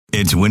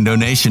It's Window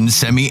Nation's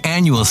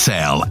semi-annual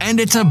sale, and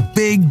it's a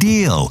big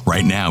deal.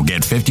 Right now,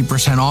 get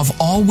 50% off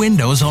all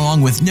windows along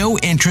with no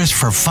interest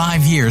for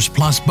 5 years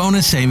plus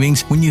bonus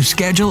savings when you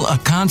schedule a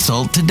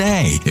consult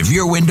today. If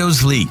your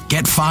windows leak,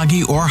 get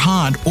foggy or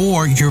hot,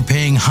 or you're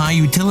paying high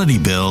utility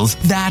bills,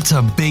 that's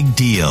a big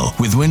deal.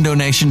 With Window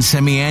Nation's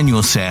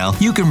semi-annual sale,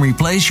 you can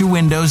replace your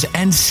windows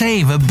and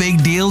save a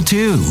big deal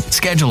too.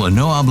 Schedule a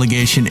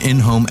no-obligation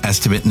in-home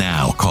estimate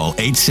now. Call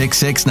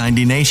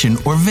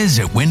 866-90NATION or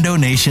visit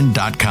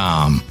windownation.com.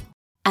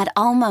 At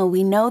Alma,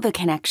 we know the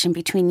connection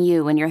between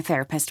you and your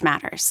therapist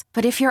matters.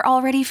 But if you're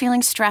already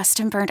feeling stressed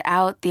and burnt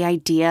out, the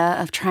idea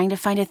of trying to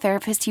find a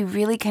therapist you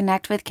really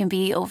connect with can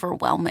be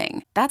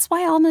overwhelming. That's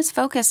why Alma's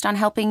focused on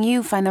helping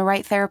you find the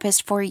right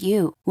therapist for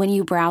you. When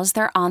you browse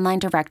their online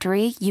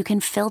directory, you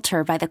can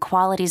filter by the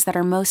qualities that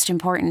are most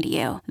important to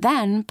you.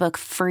 Then book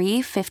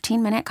free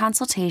 15-minute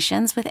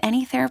consultations with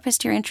any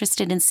therapist you're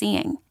interested in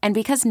seeing. And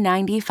because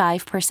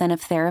 95%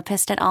 of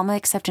therapists at Alma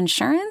accept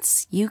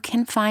insurance, you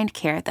can find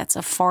care that's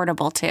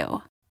affordable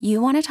too.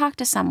 You want to talk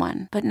to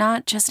someone, but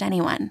not just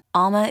anyone.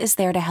 Alma is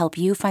there to help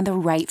you find the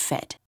right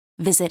fit.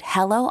 Visit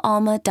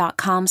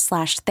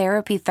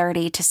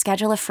helloalma.com/therapy30 to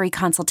schedule a free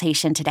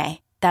consultation today.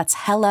 That's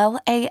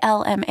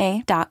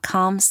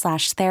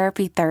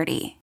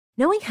helloalma.com/therapy30.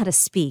 Knowing how to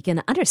speak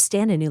and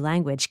understand a new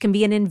language can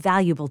be an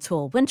invaluable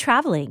tool when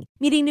traveling,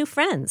 meeting new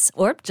friends,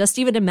 or just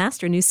even to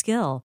master a new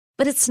skill.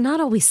 But it's not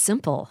always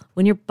simple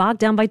when you're bogged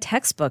down by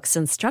textbooks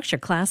and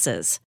structured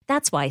classes.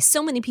 That's why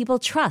so many people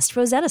trust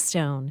Rosetta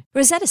Stone.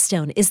 Rosetta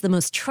Stone is the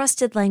most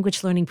trusted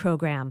language learning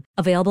program,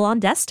 available on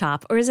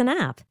desktop or as an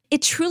app.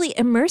 It truly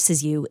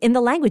immerses you in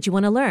the language you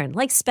want to learn,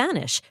 like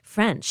Spanish,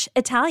 French,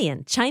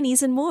 Italian,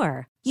 Chinese, and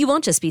more. You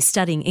won't just be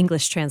studying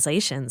English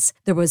translations.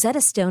 The Rosetta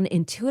Stone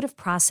intuitive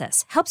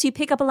process helps you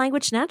pick up a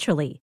language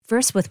naturally,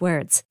 first with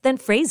words, then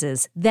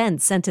phrases, then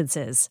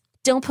sentences.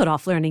 Don't put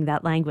off learning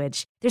that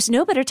language. There's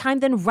no better time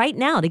than right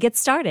now to get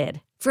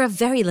started. For a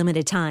very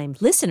limited time,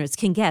 listeners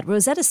can get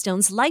Rosetta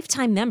Stone's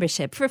lifetime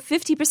membership for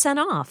 50%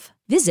 off.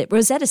 Visit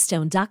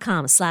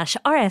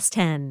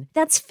rosettastone.com/rs10.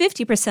 That's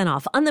 50%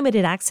 off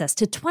unlimited access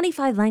to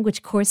 25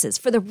 language courses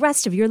for the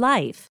rest of your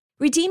life.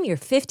 Redeem your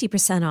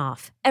 50%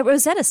 off at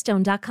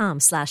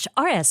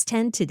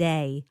rosettastone.com/rs10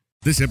 today.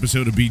 This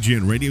episode of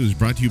BGN Radio is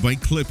brought to you by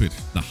Clip It,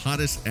 the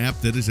hottest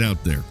app that is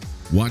out there.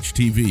 Watch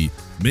TV,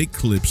 make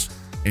clips,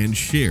 and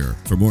share.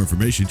 For more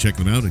information, check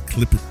them out at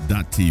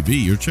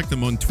clipit.tv or check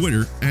them on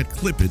Twitter at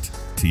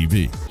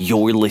clipit.tv.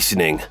 You're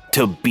listening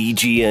to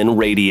BGN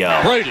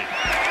Radio. Brady,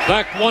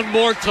 back one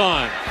more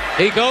time.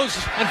 He goes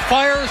and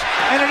fires,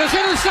 and it is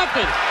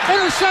intercepted.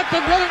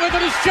 Intercepted, running with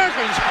it is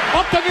Jenkins.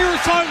 Up the near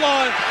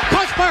sideline.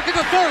 Cuts back at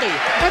the 30,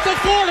 at the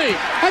 40,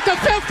 at the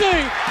 50.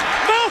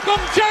 Malcolm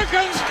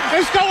Jenkins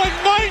is going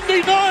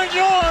 99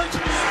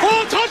 yards.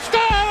 Oh,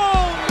 touchdown!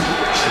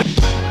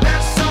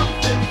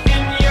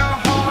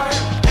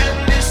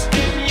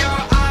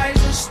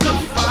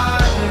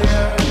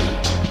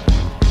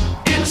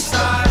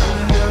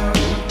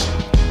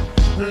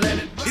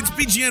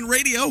 BGN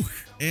Radio,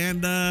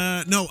 and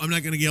no, I'm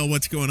not going to yell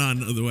what's going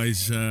on,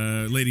 otherwise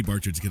Lady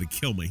Barchard's going to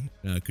kill me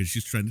because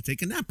she's trying to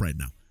take a nap right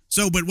now.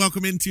 So, but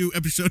welcome into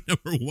episode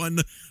number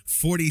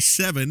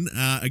 147.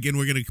 Again,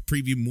 we're going to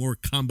preview more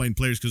Combine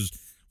players because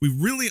we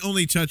really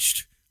only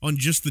touched on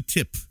just the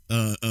tip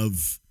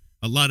of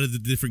a lot of the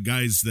different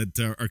guys that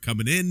are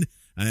coming in.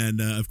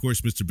 And, of course,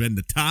 Mr. Ben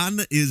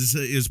Natan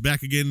is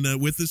back again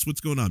with us.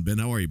 What's going on, Ben?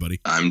 How are you, buddy?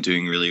 I'm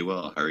doing really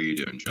well. How are you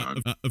doing,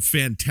 John?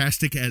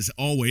 Fantastic, as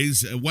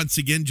always. Once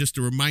again, just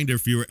a reminder,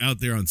 if you're out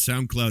there on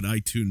SoundCloud,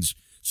 iTunes,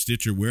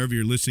 Stitcher, wherever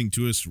you're listening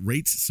to us,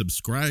 rate,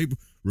 subscribe,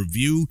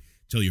 review,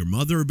 tell your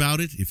mother about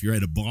it. If you're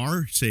at a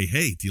bar, say,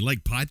 hey, do you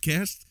like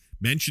podcasts?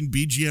 Mention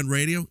BGN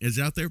Radio is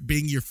out there,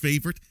 being your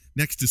favorite,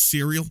 next to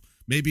Serial.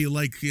 Maybe you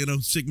like,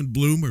 Sigmund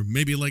Bloom, or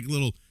maybe you like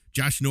little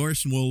Josh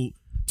Norris, and we'll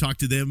talk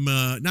to them,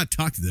 not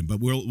talk to them, but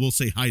we'll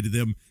say hi to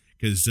them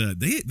because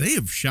they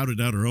have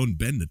shouted out our own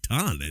Ben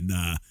Natan, and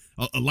a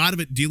lot of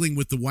it dealing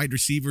with the wide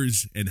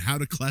receivers and how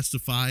to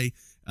classify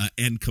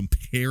and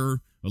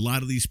compare a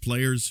lot of these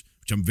players,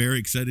 which I'm very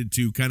excited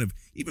to kind of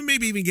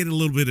maybe even get a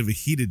little bit of a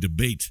heated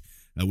debate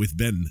with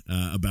Ben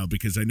about,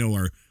 because I know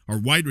our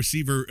wide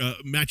receiver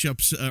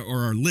matchups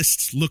or our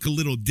lists look a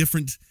little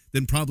different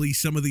than probably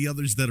some of the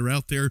others that are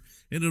out there,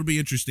 and it'll be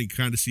interesting to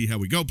kind of see how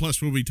we go.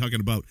 Plus, we'll be talking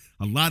about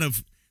a lot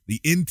of the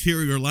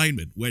interior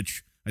alignment,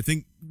 which I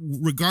think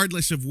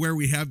regardless of where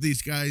we have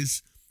these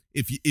guys,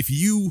 if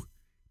you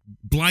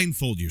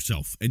blindfold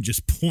yourself and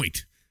just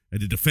point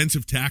at a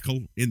defensive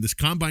tackle in this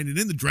combine and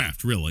in the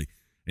draft, really,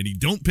 and you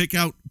don't pick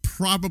out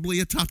probably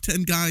a top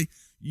 10 guy,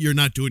 you're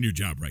not doing your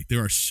job right.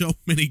 There are so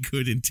many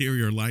good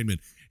interior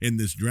alignment in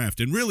this draft,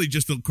 and really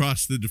just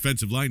across the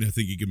defensive line, I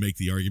think you can make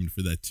the argument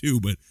for that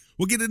too, but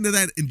we'll get into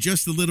that in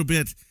just a little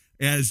bit.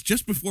 As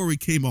just before we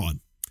came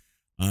on,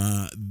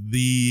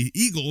 the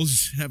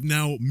Eagles have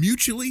now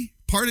mutually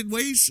parted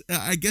ways.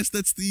 I guess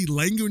that's the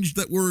language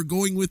that we're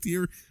going with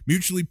here.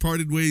 Mutually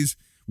parted ways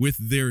with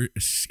their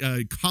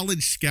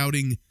college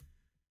scouting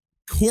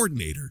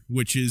coordinator,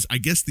 which is, I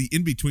guess, the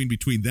in-between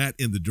between that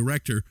and the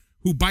director,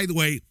 who, by the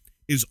way,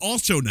 is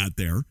also not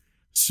there.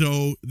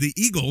 So the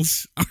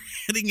Eagles are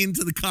heading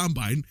into the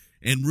combine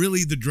and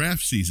really the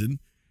draft season.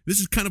 This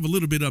is kind of a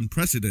little bit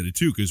unprecedented,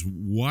 too, because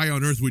why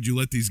on earth would you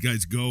let these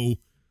guys go,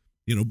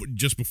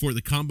 just before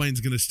the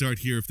combine's going to start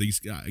here? If these,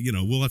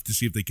 we'll have to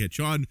see if they catch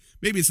on.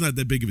 Maybe it's not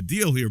that big of a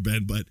deal here,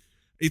 Ben, but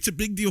it's a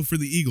big deal for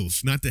the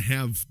Eagles not to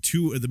have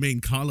two of the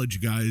main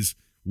college guys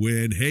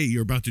when, hey,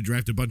 you're about to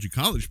draft a bunch of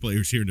college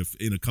players here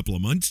in a couple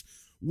of months.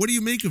 What do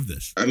you make of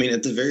this? I mean,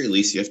 at the very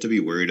least, you have to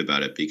be worried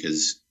about it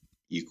because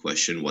you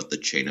question what the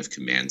chain of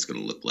command is going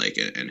to look like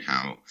and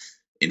how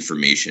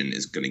information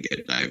is going to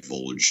get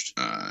divulged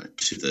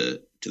to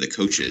the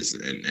coaches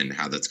and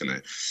how that's going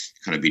to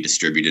kind of be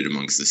distributed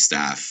amongst the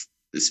staff,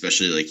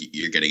 especially like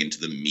you're getting into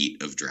the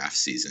meat of draft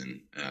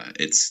season.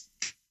 It's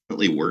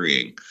definitely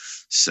worrying.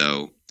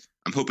 So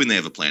I'm hoping they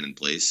have a plan in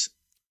place.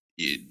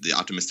 The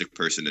optimistic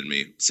person in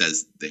me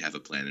says they have a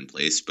plan in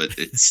place, but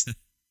it's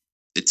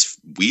it's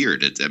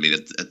weird. At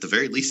the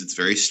very least, it's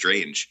very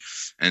strange,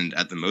 and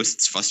at the most,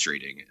 it's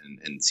frustrating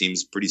and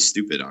seems pretty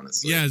stupid,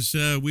 honestly. Yes,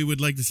 we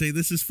would like to say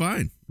this is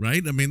fine,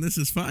 right? I mean, this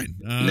is fine.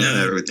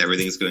 No,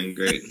 everything's going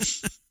great.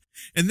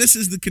 And this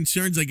is the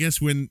concerns, I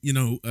guess, when,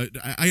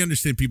 I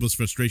understand people's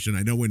frustration.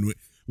 I know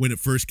when it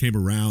first came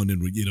around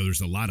and,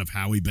 there's a lot of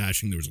Howie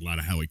bashing. There was a lot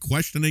of Howie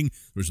questioning.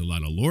 There was a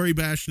lot of Lori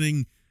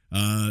bashing.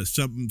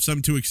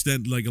 Some to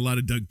extent, like a lot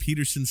of Doug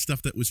Peterson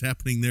stuff that was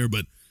happening there.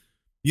 But,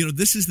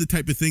 this is the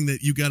type of thing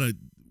that you got to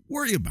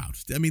worry about.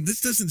 I mean, this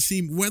doesn't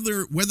seem,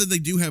 whether they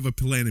do have a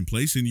plan in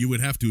place, and you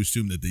would have to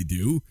assume that they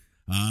do.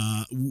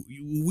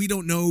 We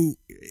don't know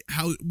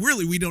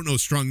we don't know how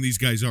strong these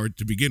guys are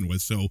to begin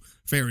with. So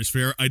fair is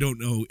fair. I don't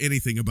know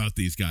anything about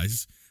these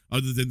guys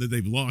other than that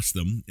they've lost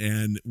them.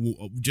 And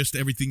just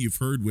everything you've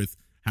heard with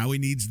how he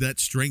needs that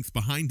strength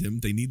behind him.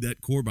 They need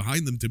that core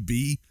behind them to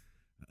be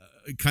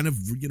kind of,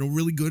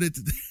 really good at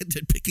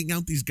picking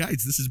out these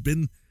guys. This has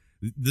been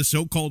the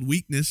so-called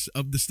weakness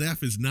of the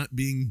staff, is not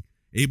being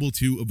able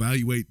to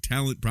evaluate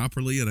talent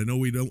properly. And I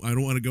know I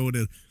don't want to go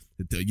into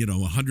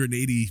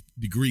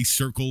 180-degree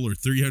circle or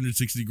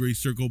 360-degree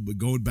circle, but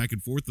going back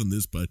and forth on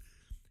this, but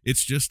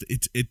it's just,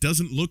 it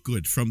doesn't look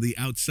good from the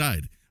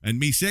outside. And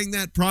me saying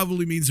that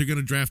probably means they're going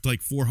to draft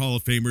like 4 Hall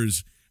of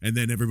Famers, and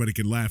then everybody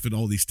can laugh at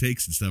all these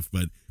takes and stuff.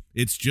 But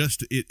it's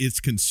just, it's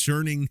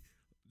concerning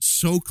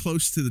so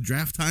close to the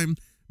draft time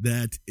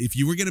that if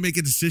you were going to make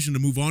a decision to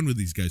move on with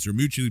these guys or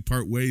mutually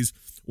part ways,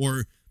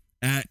 or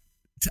I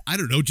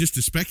don't know, just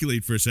to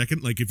speculate for a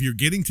second, like if you're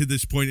getting to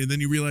this point and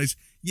then you realize,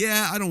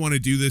 yeah, I don't want to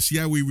do this.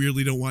 Yeah, we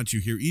really don't want you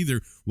here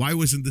either. Why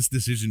wasn't this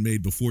decision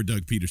made before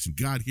Doug Peterson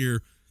got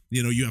here?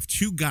 You have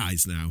 2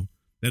 guys now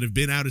that have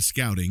been out of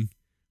scouting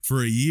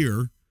for a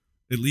year,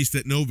 at least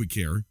at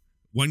NovaCare.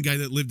 One guy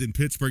that lived in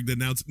Pittsburgh that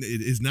now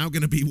is now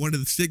going to be one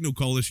of the signal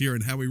callers here,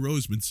 and Howie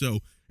Roseman. So,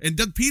 and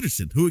Doug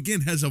Peterson, who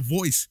again has a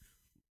voice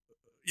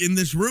in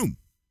this room.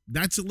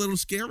 That's a little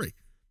scary.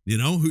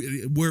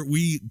 Where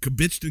we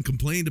bitched and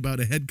complained about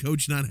a head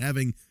coach not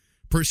having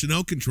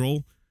personnel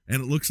control,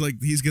 and it looks like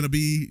he's going to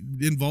be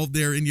involved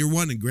there in year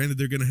one. And granted,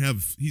 they're going to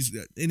have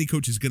any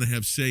coach is going to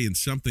have say in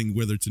something,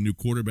 whether it's a new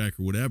quarterback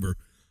or whatever.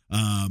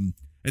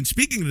 And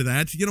speaking of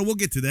that, we'll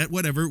get to that.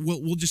 Whatever,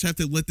 we'll just have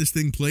to let this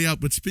thing play out.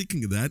 But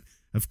speaking of that,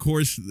 of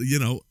course,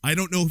 I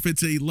don't know if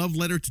it's a love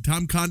letter to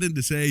Tom Condon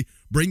to say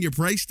bring your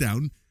price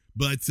down,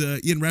 but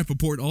Ian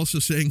Rappaport also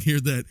saying here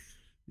that,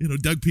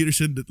 Doug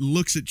Peterson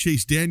looks at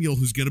Chase Daniel,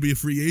 who's going to be a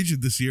free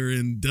agent this year,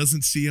 and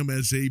doesn't see him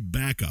as a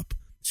backup,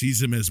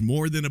 sees him as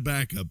more than a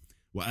backup.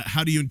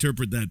 How do you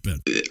interpret that, Ben?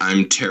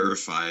 I'm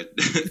terrified.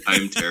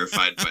 I'm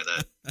terrified by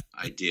that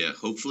idea.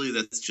 Hopefully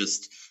that's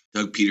just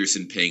Doug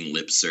Peterson paying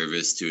lip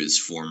service to his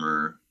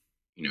former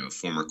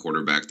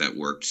quarterback that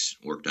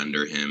worked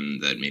under him,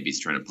 that maybe he's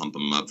trying to pump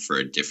him up for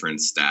a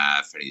different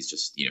staff, and he's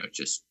just,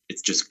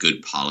 it's just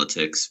good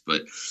politics.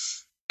 But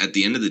at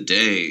the end of the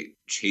day,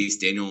 Chase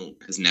Daniel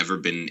has never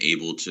been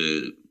able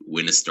to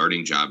win a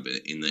starting job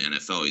in the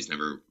NFL. He's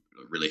never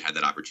really had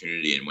that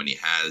opportunity. And when he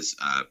has,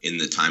 in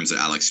the times that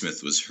Alex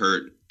Smith was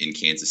hurt in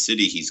Kansas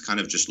City, he's kind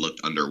of just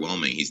looked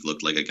underwhelming. He's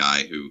looked like a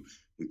guy who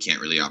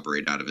can't really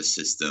operate out of a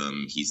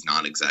system. He's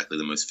not exactly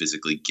the most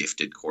physically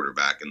gifted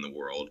quarterback in the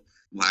world.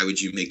 Why would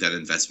you make that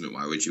investment?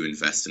 Why would you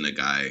invest in a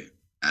guy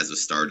as a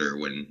starter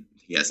when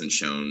he hasn't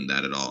shown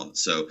that at all?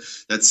 So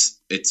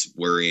it's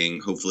worrying.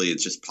 Hopefully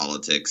it's just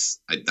politics.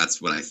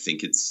 That's what I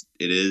think it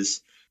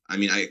is. I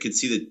mean, I could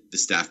see the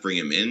staff bring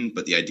him in,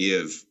 but the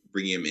idea of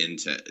bringing him in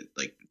to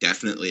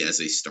definitely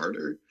as a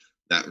starter,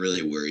 that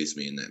really worries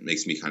me. And that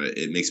makes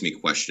me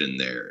question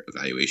their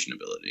evaluation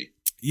ability.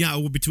 Yeah.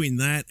 Well, between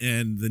that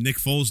and the Nick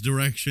Foles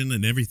direction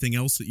and everything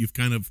else that you've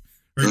kind of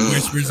heard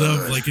whispers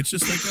of, it's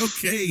just like,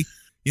 okay,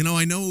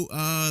 I know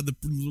the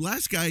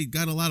last guy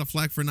got a lot of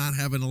flack for not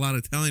having a lot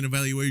of talent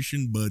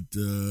evaluation, but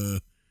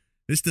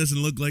this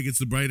doesn't look like it's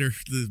the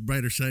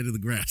brighter side of the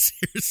grass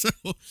here. So,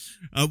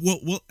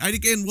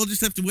 we'll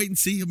just have to wait and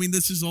see. I mean,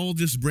 this is all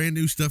just brand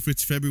new stuff.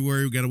 It's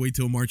February. We got to wait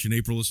till March and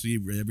April to see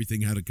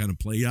everything how to kind of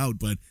play out.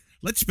 But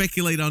let's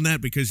speculate on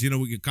that because,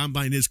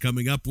 Combine is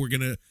coming up. We're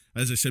going to,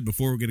 as I said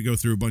before, we're going to go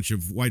through a bunch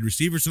of wide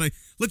receivers tonight.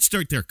 Let's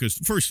start there because,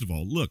 first of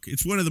all, look,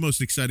 it's one of the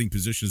most exciting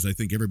positions I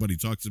think everybody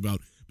talks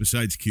about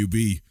besides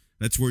QB.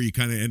 That's where you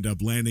kind of end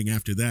up landing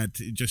after that,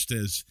 just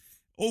as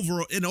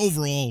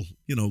overall,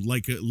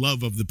 like a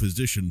love of the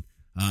position.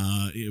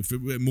 If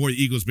more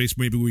Eagles-based,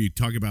 maybe we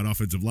talk about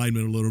offensive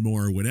linemen a little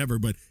more or whatever,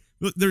 but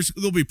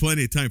there'll be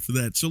plenty of time for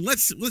that. So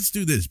let's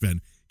do this,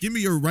 Ben. Give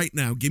me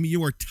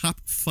your top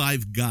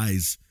 5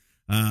 guys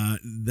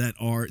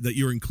that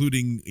you're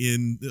including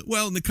in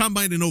the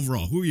Combine and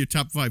overall. Who are your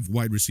top 5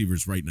 wide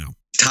receivers right now?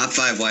 Top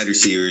 5 wide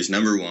receivers.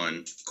 Number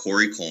 1,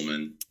 Corey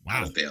Coleman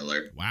out of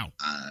Baylor. Wow.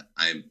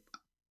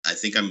 I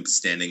think I'm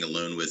standing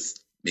alone with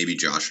maybe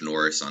Josh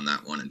Norris on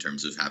that one in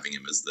terms of having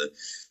him as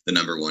the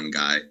number 1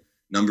 guy.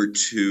 Number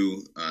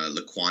 2,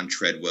 Laquan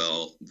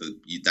Treadwell.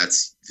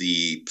 That's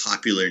the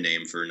popular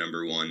name for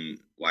number 1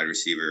 wide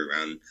receiver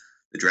around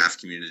the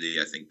draft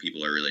community. I think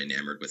people are really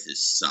enamored with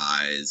his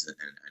size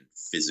and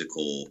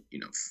physical,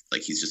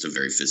 like he's just a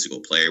very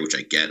physical player, which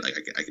I get. Like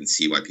I can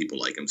see why people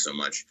like him so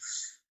much.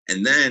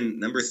 And then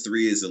number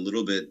 3 is a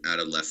little bit out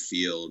of left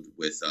field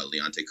with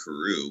Leonte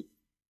Carew.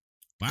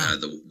 Wow.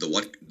 The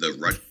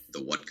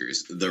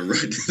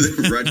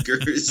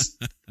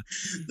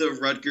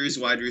Rutgers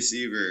wide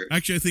receiver.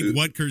 Actually, I think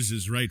Rutgers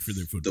is right for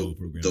their football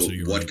program.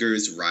 The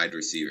Rutgers wide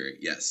receiver.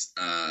 Yes.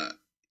 I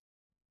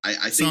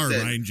think sorry,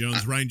 that, Ryan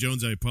Jones. Ryan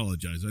Jones, I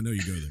apologize. I know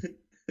you go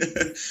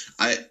there.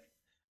 I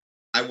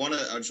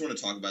just want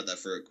to talk about that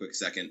for a quick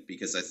second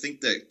because I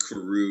think that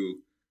Carew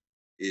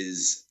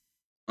is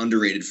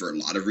underrated for a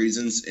lot of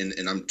reasons,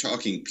 and I'm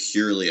talking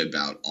purely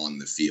about on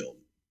the field.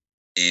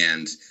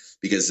 And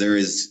because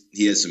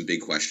he has some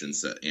big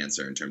questions to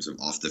answer in terms of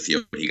off the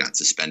field. He got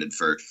suspended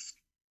for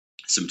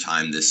some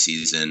time this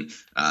season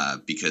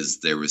because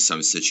there was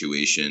some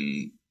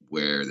situation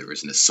where there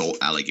was an assault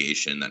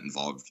allegation that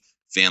involved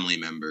family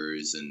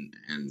members, and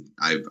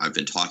I've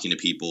been talking to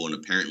people, and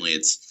apparently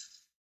it's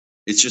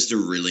just a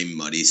really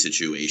muddy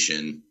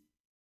situation,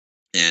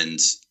 and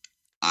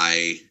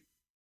I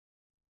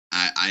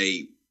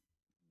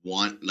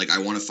want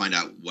to find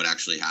out what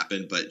actually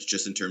happened, but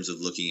just in terms of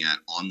looking at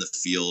on the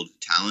field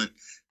talent,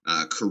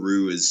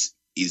 Carew is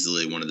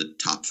easily one of the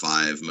top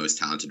 5 most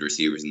talented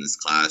receivers in this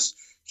class.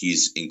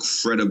 He's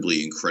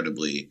incredibly,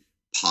 incredibly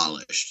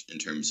polished in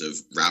terms of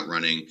route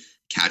running,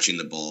 catching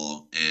the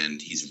ball,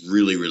 and he's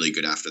really, really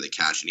good after the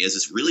catch. And he has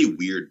this really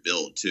weird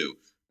build too.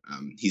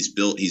 He's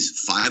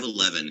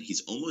 5'11".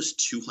 He's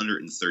almost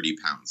 230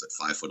 pounds at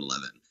 5'11".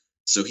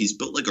 So he's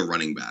built like a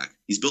running back.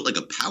 He's built like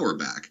a power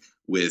back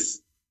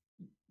with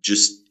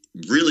just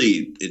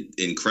really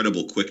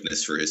incredible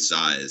quickness for his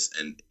size,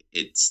 and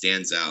it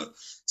stands out.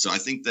 So I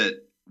think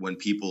that when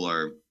people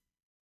are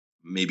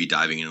maybe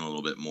diving in a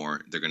little bit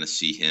more, they're going to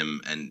see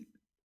him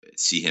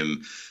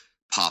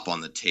pop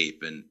on the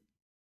tape. And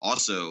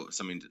also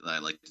something that I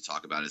like to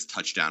talk about is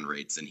touchdown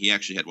rates. And he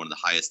actually had one of the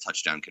highest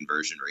touchdown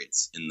conversion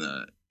rates in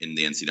the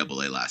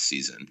NCAA last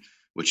season,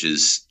 which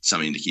is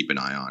something to keep an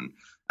eye on.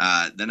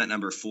 Then at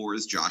number 4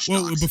 is Josh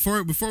Doxson.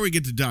 Well, before we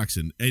get to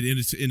Doxson, and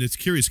it's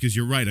curious because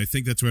you're right. I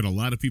think that's what a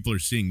lot of people are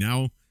seeing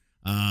now,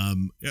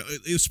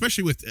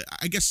 especially with,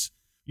 I guess,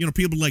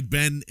 people like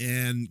Ben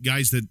and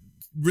guys that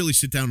really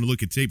sit down and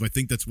look at tape. I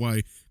think that's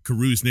why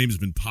Carew's name has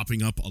been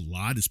popping up a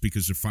lot, is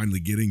because they're finally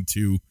getting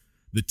to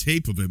the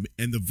tape of him.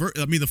 And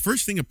the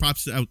first thing that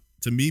pops out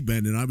to me,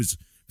 Ben, and I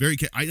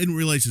didn't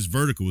realize his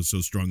vertical was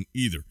so strong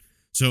either.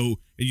 So,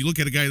 and you look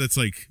at a guy that's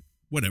like,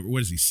 what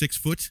is he, 6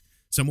 foot?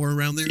 Somewhere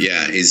around there?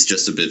 Yeah, he's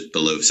just a bit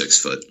below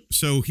 6 foot.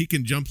 So he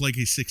can jump like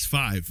he's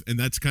 6'5", and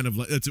that's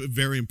that's a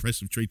very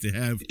impressive trait to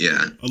have.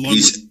 Yeah.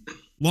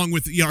 Along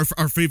with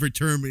our favorite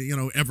term,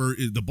 ever,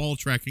 the ball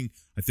tracking,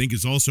 I think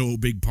is also a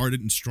big part of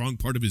it and strong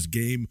part of his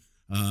game.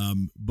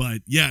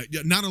 But yeah,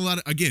 not a lot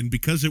of, again,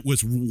 because it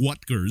was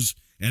Rutgers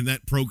and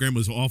that program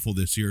was awful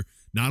this year,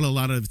 not a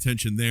lot of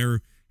attention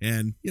there.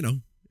 And,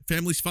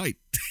 families fight.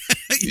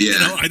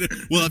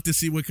 We'll have to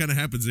see what kind of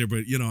happens there.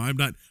 But,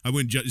 I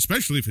wouldn't judge,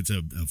 especially if it's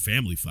a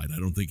family fight. I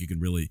don't think you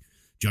can really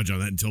judge on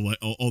that until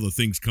all the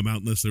things come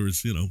out, unless there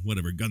was,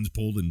 guns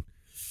pulled and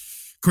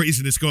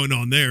craziness going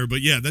on there.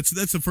 But yeah, that's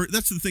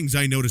the things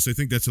I noticed. I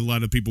think that's a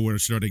lot of people are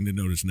starting to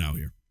notice now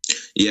here.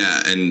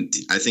 Yeah. And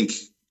I think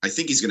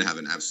he's going to have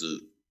an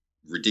absolute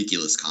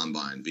ridiculous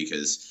combine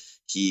because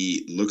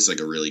he looks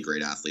like a really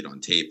great athlete on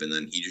tape. And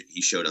then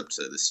he showed up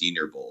to the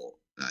Senior Bowl.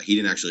 He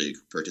didn't actually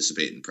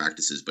participate in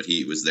practices, but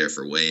he was there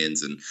for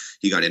weigh-ins, and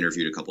he got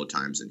interviewed a couple of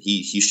times, and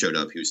he showed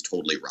up. He was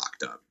totally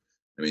rocked up.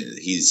 I mean,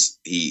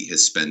 he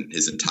has spent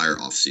his entire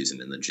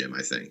offseason in the gym,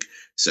 I think.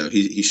 So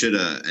he should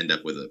end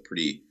up with a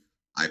pretty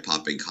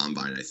eye-popping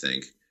combine, I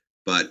think.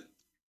 But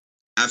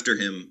after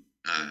him,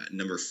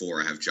 number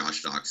 4, I have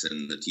Josh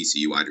Doxson, the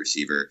TCU wide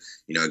receiver.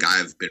 A guy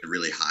I've been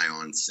really high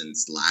on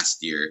since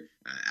last year,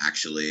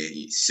 actually.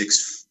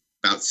 He's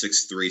about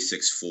 6'3",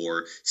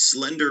 6'4",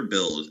 slender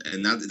build.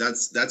 And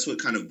that's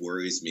what kind of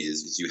worries me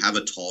is you have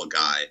a tall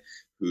guy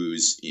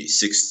who's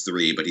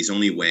 6'3", but he's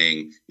only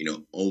weighing,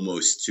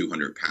 almost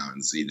 200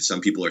 pounds.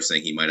 Some people are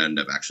saying he might end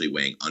up actually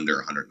weighing under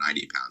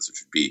 190 pounds,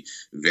 which would be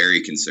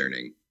very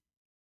concerning.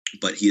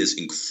 But he has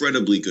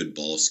incredibly good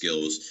ball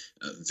skills,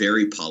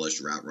 very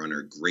polished route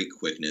runner, great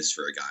quickness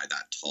for a guy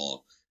that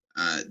tall.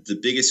 The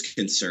biggest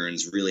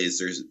concerns really is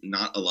there's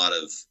not a lot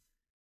of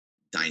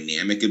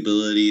dynamic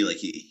ability. Like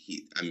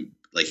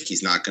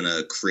he's not going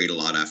to create a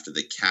lot after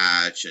the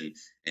catch,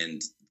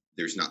 and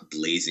there's not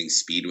blazing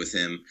speed with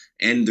him.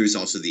 And there's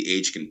also the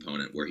age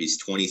component where he's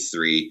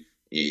 23.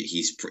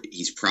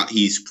 He's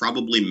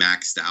probably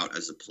maxed out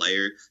as a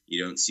player.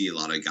 You don't see a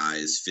lot of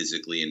guys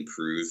physically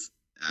improve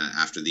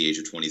after the age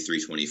of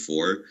 23,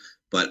 24.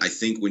 But I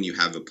think when you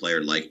have a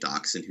player like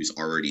Doxson who's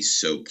already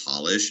so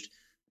polished,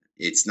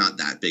 it's not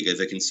that big of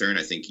a concern.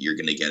 I think you're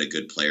going to get a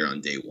good player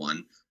on day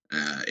one.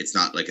 It's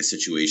not like a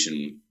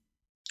situation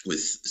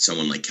with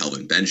someone like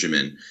Kelvin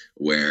Benjamin,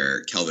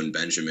 where Kelvin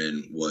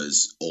Benjamin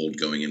was old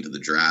going into the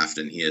draft,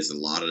 and he has a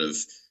lot of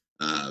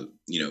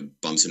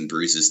bumps and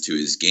bruises to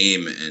his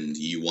game, and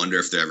you wonder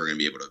if they're ever going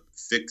to be able to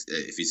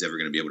if he's ever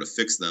going to be able to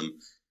fix them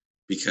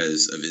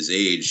because of his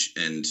age,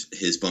 and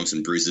his bumps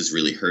and bruises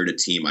really hurt a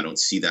team. I don't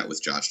see that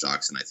with Josh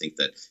Doxson. I think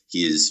that he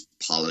is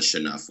polished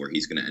enough where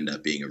he's going to end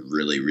up being a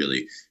really,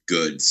 really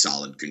good,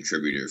 solid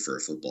contributor for a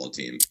football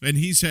team. And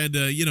he's had,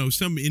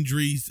 some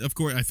injuries. Of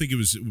course, I think it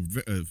was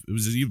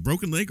a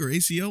broken leg or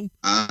ACL.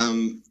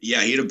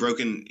 Yeah, he had I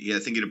think he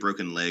had a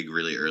broken leg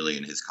really early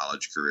in his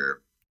college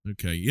career.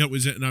 Okay, yeah,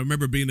 and I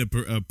remember being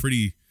a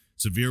pretty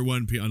severe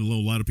one. I know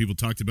a lot of people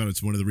talked about it.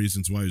 It's one of the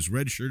reasons why he was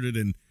redshirted,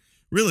 and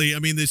really, I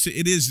mean,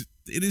 it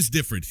is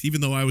different.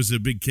 Even though I was a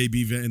big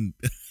KB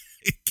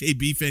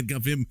fan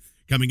of him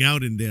coming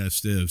out, and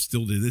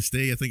still to this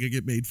day, I think I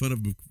get made fun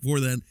of before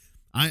that.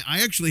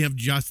 I actually have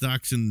Josh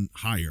Doxson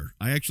higher.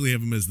 I actually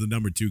have him as the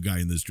number 2 guy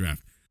in this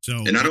draft.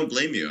 So, and I don't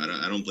blame you.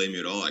 I don't blame you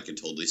at all. I can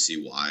totally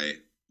see why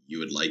you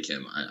would like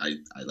him. I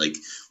like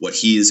what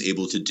he is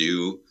able to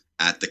do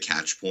at the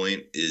catch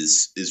point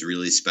is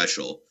really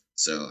special.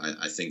 So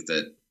I think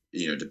that,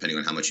 depending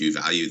on how much you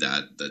value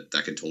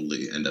that could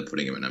totally end up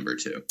putting him at number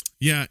 2.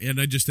 Yeah, and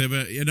I just have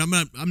and I'm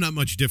not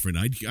much different.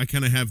 I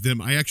kind of have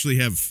them. I actually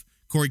have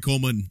Corey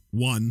Coleman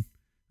 1,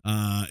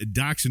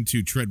 Doxson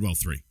 2, Treadwell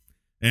 3,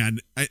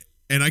 and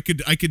I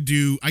could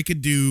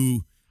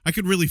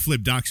really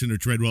flip Doxson or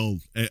Treadwell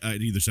at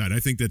either side. I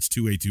think that's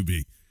 2A,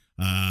 2B.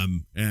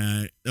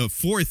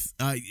 Fourth,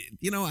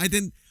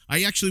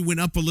 I actually went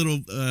up a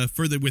little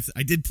further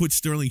I did put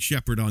Sterling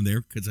Shepard on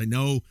there because I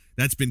know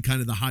that's been kind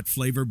of the hot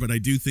flavor, but I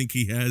do think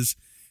he has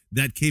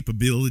that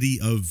capability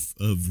of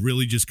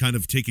really just kind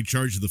of taking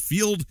charge of the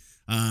field,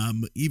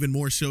 even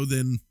more so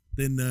than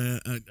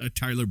a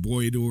Tyler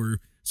Boyd or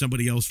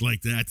somebody else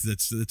like that.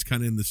 That's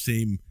kind of in the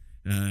same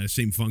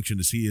function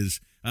as he is.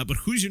 But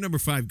who's your number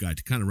 5 guy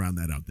to kind of round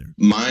that out there?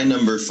 My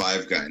number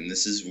 5 guy, and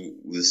this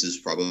is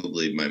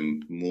probably my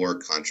more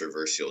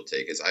controversial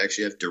take, is I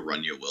actually have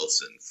Darunya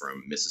Wilson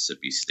from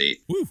Mississippi State.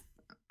 Woo.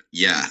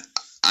 Yeah,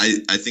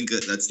 I think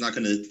that's not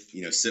going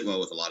to sit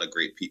well with a lot of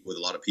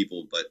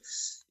people, but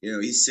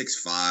he's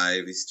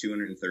 6'5", he's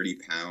 230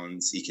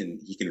 pounds. He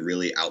can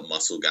really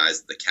outmuscle guys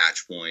at the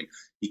catch point.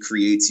 He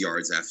creates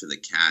yards after the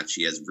catch.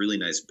 He has really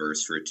nice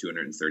bursts for a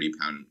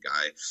 230-pound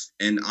guy.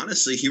 And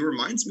honestly, he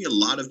reminds me a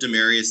lot of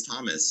Demaryius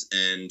Thomas.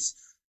 And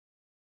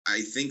I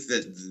think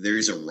that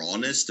there's a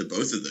rawness to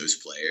both of those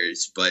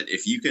players. But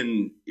if you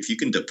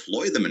can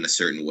deploy them in a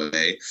certain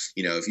way,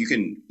 if you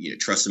can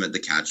trust them at the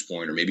catch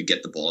point, or maybe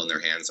get the ball in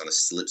their hands on a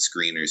slip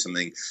screen or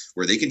something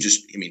where they can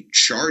just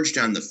charge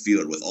down the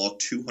field with all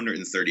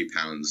 230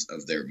 pounds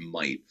of their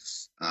might,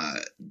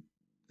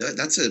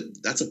 that's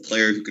a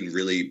player who can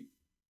really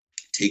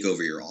take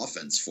over your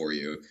offense for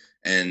you.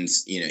 And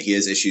he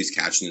has issues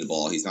catching the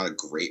ball. He's not a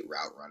great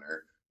route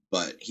runner,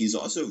 but he's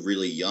also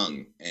really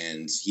young,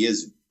 and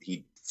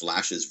he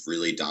flashes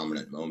really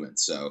dominant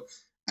moments. So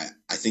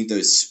I think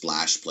those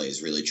splash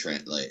plays really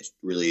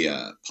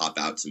pop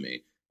out to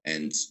me.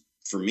 And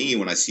for me,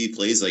 when I see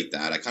plays like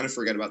that, I kind of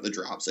forget about the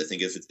drops. I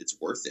think if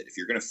it's worth it, if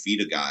you're going to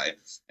feed a guy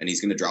and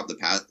he's going to drop the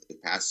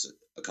pass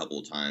a couple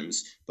of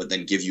times, but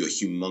then give you a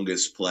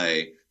humongous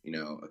play,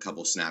 a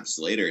couple snaps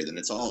later, then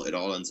it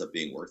all ends up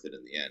being worth it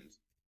in the end.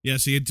 Yeah.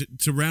 See,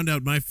 to round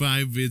out my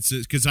 5, it's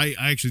because I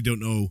actually don't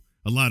know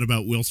a lot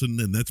about Wilson,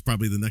 and that's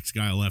probably the next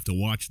guy I'll have to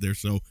watch there.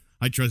 So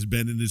I trust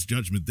Ben in his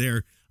judgment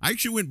there. I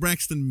actually went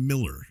Braxton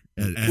Miller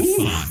at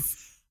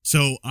 5.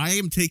 So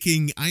I'm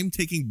taking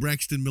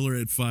Braxton Miller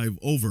at 5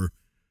 over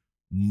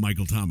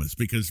Michael Thomas,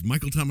 because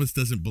Michael Thomas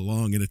doesn't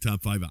belong in a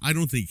top 5. I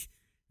don't think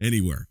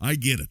anywhere. I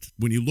get it.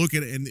 When you look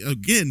at it, and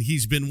again,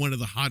 he's been one of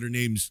the hotter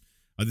names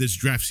of this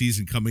draft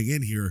season coming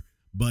in here,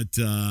 but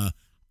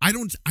I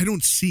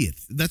don't see it.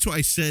 That's why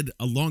I said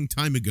a long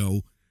time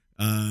ago,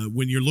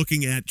 when you're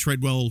looking at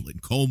Treadwell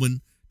and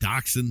Coleman,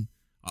 Doxson,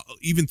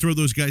 even throw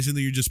those guys in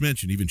there you just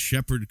mentioned, even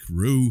Shepard,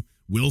 Carew,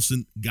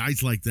 Wilson,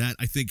 guys like that.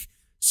 I think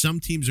some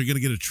teams are going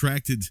to get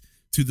attracted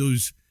to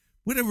those,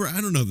 whatever,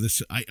 I don't know,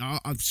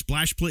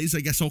 splash plays, I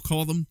guess I'll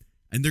call them,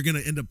 and they're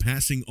going to end up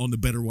passing on the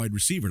better wide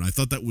receiver. And I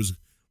thought that was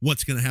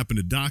what's going to happen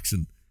to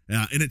Doxson,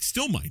 and it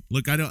still might.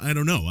 Look, I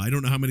don't know. I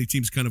don't know how many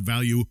teams kind of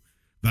value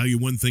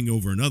one thing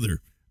over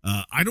another.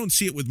 I don't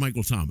see it with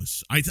Michael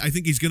Thomas. I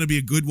think he's going to be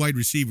a good wide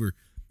receiver.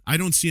 I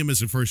don't see him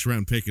as a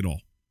first-round pick at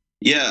all.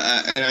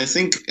 Yeah, and I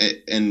think,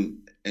 and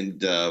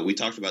we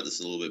talked about this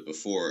a little bit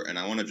before, and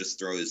I want to just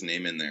throw his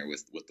name in there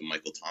with the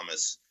Michael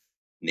Thomas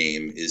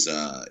name is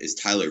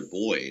Tyler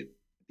Boyd,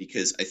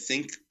 because I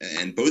think,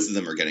 and both of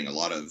them are getting a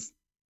lot of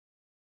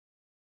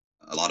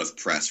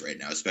press right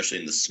now, especially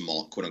in the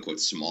small, quote unquote,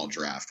 small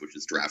draft, which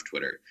is draft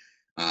Twitter.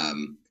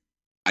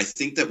 I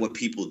think that what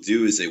people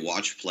do is they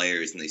watch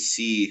players and they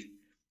see,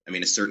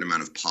 a certain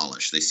amount of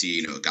polish. They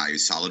see, a guy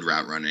who's solid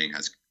route running,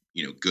 has,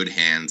 good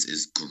hands,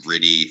 is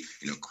gritty,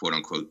 quote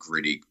unquote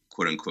gritty,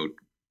 quote unquote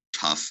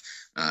tough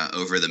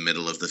over the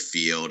middle of the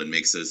field and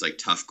makes those like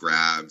tough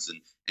grabs.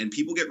 And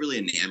people get really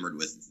enamored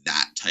with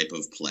that type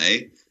of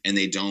play. And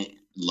they don't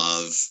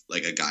love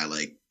like a guy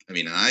like,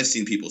 and I've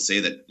seen people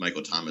say that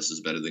Michael Thomas is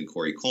better than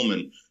Corey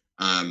Coleman.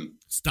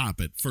 Stop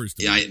it.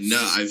 First of all. Yeah, I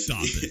know.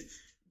 Stop it.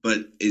 But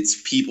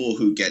it's people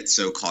who get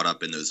so caught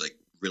up in those like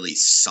really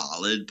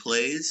solid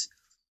plays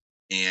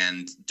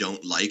and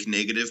don't like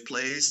negative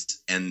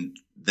plays, and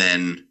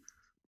then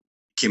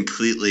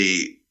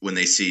completely, when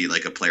they see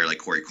like a player like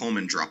Corey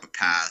Coleman drop a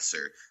pass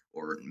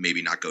or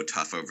maybe not go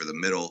tough over the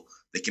middle,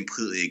 they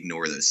completely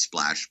ignore those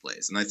splash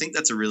plays. And I think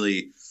that's a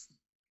really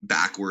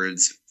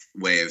backwards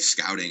way of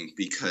scouting,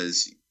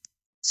 because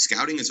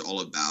scouting is all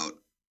about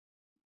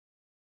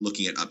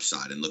looking at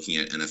upside and looking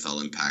at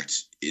NFL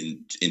impact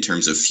in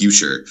terms of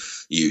future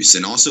use,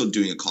 and also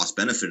doing a cost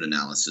benefit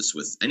analysis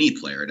with any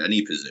player at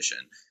any position.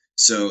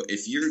 So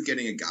if you're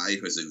getting a guy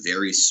who has a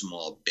very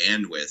small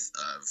bandwidth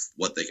of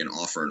what they can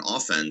offer in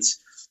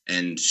offense,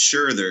 and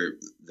sure,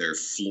 their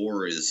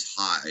floor is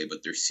high,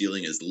 but their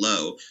ceiling is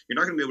low, you're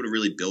not going to be able to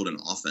really build an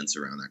offense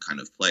around that kind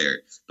of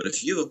player. But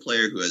if you have a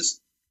player who has,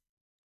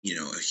 a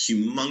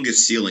humongous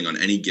ceiling on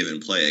any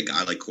given play, a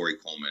guy like Corey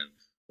Coleman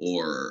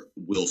or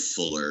Will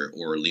Fuller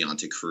or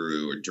Leonte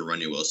Carroo or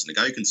De'Runnya Wilson, a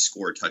guy who can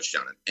score a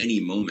touchdown at any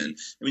moment,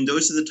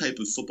 those are the type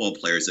of football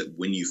players that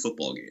win you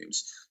football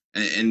games.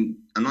 And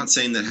I'm not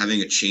saying that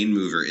having a chain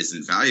mover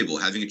isn't valuable.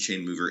 Having a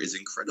chain mover is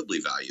incredibly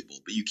valuable,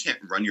 but you can't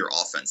run your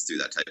offense through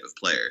that type of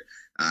player.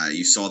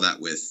 You saw that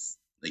with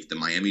like the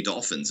Miami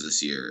Dolphins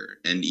this year,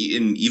 and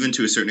even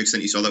to a certain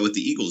extent, you saw that with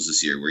the Eagles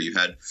this year, where you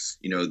had,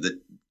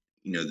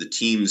 the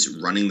teams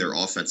running their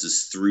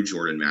offenses through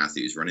Jordan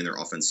Matthews, running their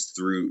offense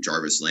through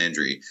Jarvis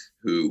Landry,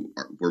 who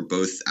were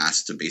both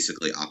asked to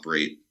basically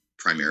operate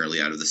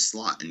primarily out of the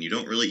slot. And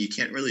you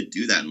can't really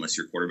do that unless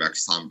your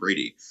quarterback's Tom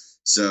Brady.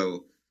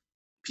 So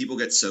people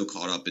get so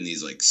caught up in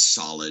these like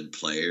solid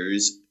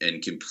players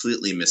and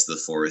completely miss the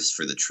forest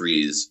for the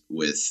trees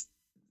with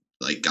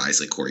like guys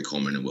like Corey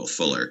Coleman and Will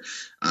Fuller.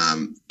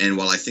 And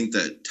while I think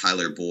that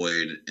Tyler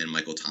Boyd and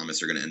Michael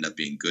Thomas are going to end up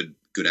being good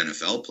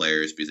NFL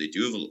players because they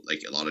do have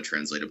a lot of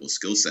translatable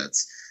skill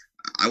sets,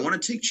 I want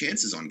to take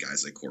chances on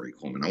guys like Corey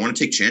Coleman. I want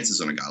to take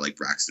chances on a guy like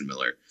Braxton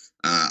Miller.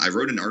 I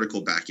wrote an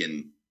article back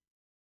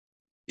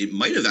it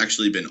might have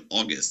actually been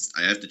August.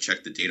 I have to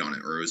check the date on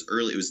it, or it was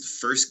early. It was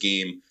the first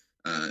game.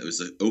 It was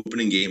the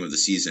opening game of the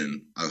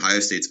season, Ohio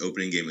State's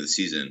opening game of the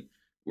season,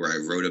 where I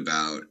wrote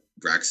about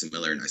Braxton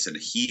Miller, and I said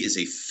he is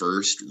a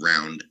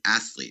first-round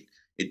athlete.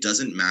 It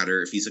doesn't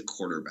matter if he's a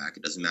quarterback.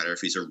 It doesn't matter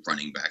if he's a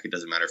running back. It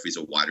doesn't matter if he's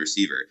a wide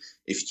receiver.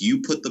 If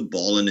you put the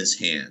ball in his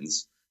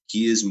hands,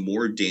 he is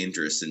more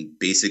dangerous than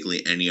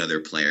basically any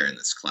other player in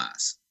this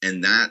class,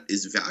 and that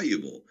is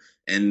valuable.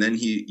 And then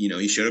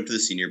he showed up to the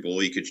Senior Bowl.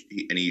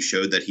 He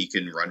showed that he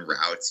can run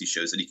routes. He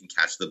shows that he can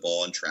catch the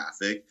ball in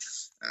traffic.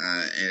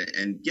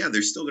 And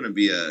there's going to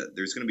be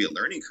a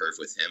learning curve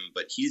with him,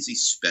 but he's a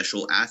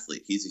special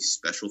athlete. He's a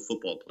special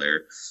football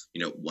player,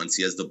 once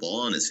he has the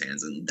ball in his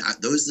hands. And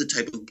those are the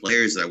type of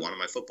players that I want on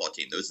my football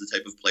team. Those are the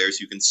type of players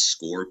who can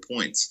score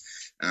points.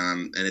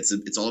 And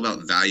it's all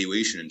about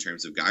valuation in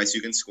terms of guys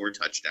who can score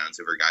touchdowns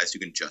over guys who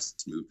can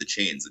just move the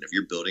chains. And if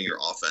you're building your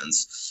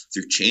offense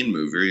through chain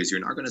movers, you're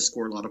not going to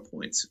score a lot of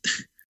points.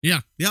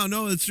 Yeah,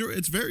 no, it's true.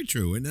 It's very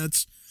true. And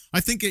I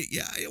think,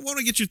 I want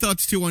to get your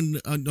thoughts, too,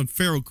 on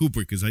Pharoh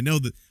Cooper, because I know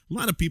that a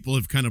lot of people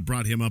have kind of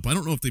brought him up. I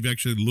don't know if they've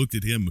actually looked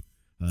at him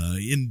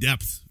in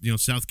depth,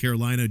 South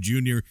Carolina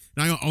junior.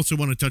 And I also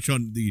want to touch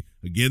on the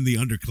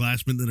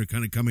underclassmen that are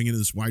kind of coming into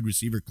this wide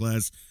receiver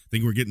class. I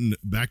think we're getting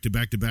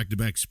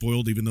back-to-back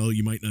spoiled, even though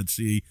you might not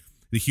see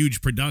the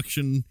huge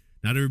production.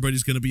 Not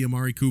everybody's going to be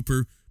Amari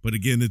Cooper, but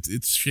again,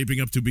 it's shaping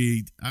up to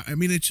be,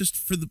 it's just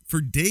for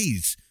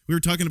days. We were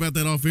talking about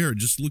that off air. It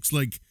just looks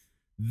like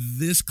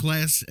this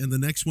class and the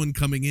next one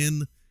coming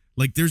in,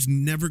 like there's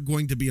never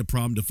going to be a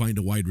problem to find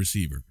a wide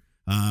receiver,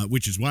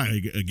 which is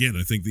why, again,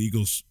 I think the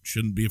Eagles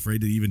shouldn't be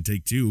afraid to even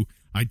take two.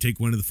 I'd take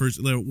one of the first,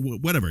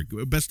 whatever,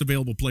 best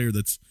available player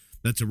that's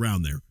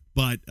around there.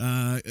 But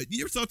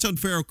your thoughts on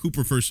Pharoh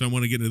Cooper first. I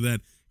want to get into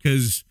that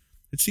because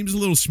it seems a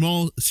little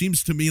small. It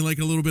seems to me like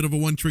a little bit of a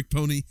one-trick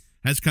pony.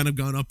 Has kind of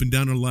gone up and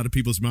down on a lot of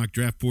people's mock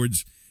draft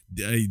boards.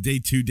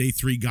 Day 2, day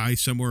 3 guy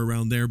somewhere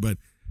around there. But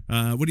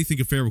what do you think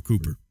of Pharoh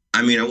Cooper?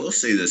 I mean, I will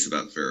say this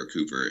about Pharoh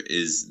Cooper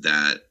is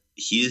that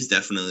he is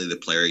definitely the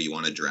player you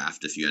want to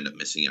draft if you end up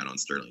missing out on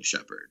Sterling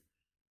Shepard,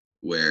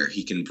 where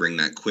he can bring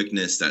that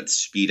quickness, that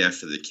speed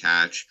after the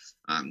catch,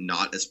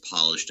 not as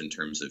polished in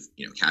terms of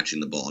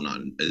catching the ball,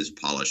 not as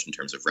polished in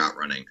terms of route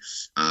running.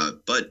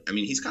 But I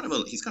mean, he's kind of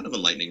a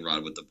lightning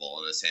rod with the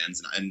ball in his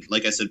hands, and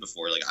like I said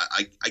before, like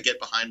I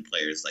get behind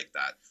players like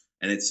that,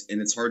 and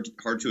it's hard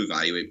to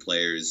evaluate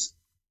players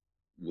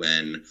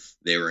when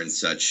they were in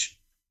such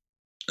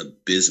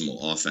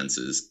abysmal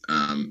offenses.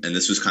 And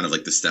this was kind of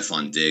like the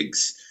Stefon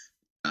Diggs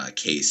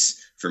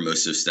case for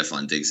most of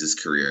Stefon Diggs'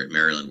 career at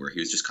Maryland, where he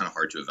was just kind of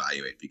hard to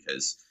evaluate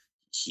because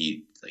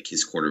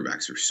his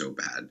quarterbacks were so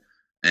bad.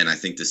 And I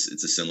think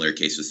it's a similar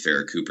case with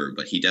Pharoh Cooper,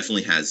 but he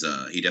definitely has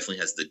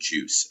the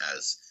juice,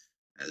 as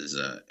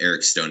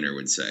Eric Stoner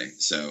would say.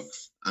 So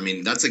I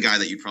mean, that's a guy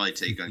that you'd probably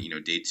take on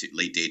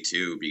late day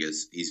two,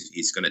 because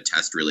he's going to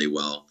test really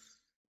well,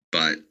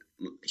 but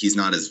he's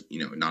not as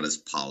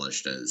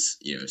polished as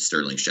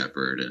Sterling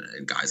Shepard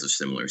and guys of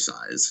similar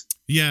size.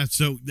 Yeah,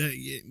 so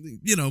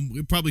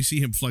we'll probably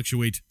see him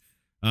fluctuate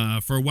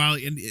for a while.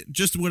 And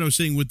just what I was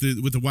saying with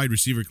the wide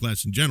receiver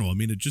class in general, I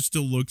mean, it just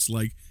still looks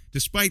like,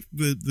 despite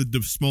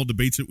the small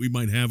debates that we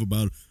might have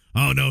about,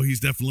 oh no, he's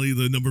definitely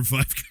the number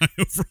 5 guy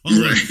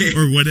overall, right,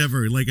 or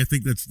whatever. Like, I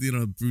think that's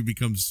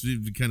becomes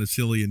kind of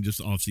silly and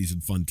just off-season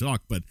fun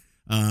talk. But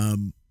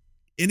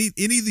any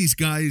of these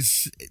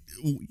guys,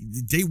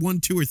 day 1,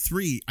 2, or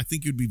 3, I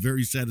think you'd be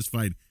very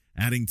satisfied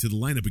adding to the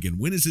lineup again.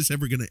 When is this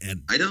ever going to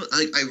end?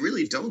 I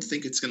really don't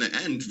think it's going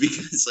to end,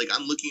 because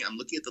I'm looking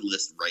at the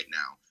list right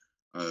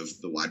now of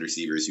the wide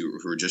receivers who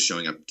are just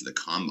showing up to the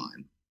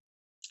combine,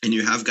 and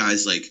you have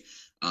guys like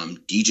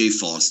DJ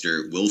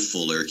Foster, Will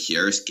Fuller,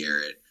 Kieris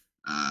Garrett,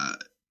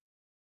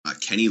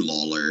 Kenny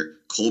Lawler,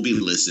 Colby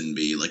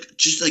Listenby,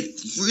 just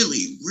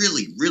really,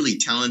 really, really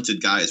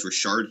talented guys.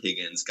 Rashard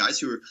Higgins, guys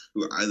who are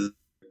either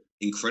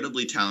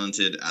incredibly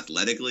talented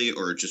athletically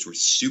or just were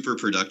super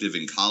productive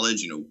in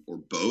college, or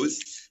both.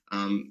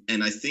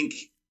 And I think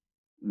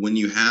when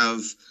you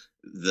have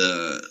at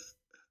the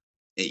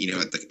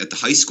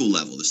high school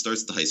level, this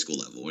starts at the high school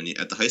level. When you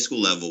have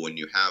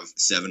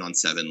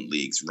 7-on-7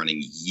 leagues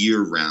running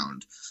year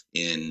round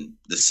in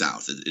the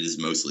South, it is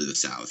mostly the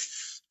South,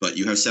 but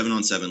you have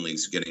 7-on-7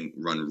 leagues getting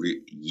run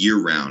year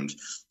round.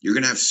 You're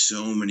going to have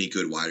so many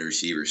good wide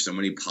receivers, so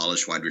many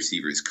polished wide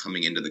receivers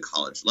coming into the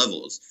college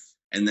levels.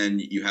 And then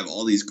you have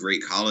all these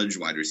great college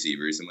wide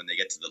receivers. And when they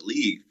get to the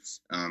league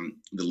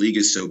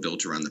is so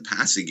built around the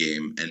passing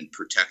game and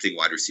protecting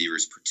wide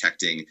receivers,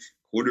 protecting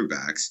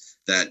quarterbacks,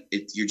 that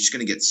you're just going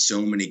to get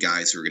so many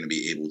guys who are going to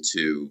be able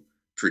to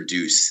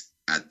produce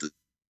at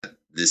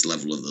this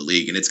level of the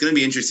league. And it's going to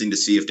be interesting to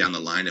see if down the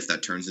line, if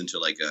that turns into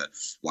like a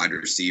wide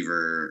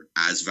receiver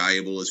as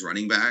valuable as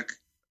running back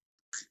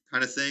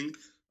kind of thing.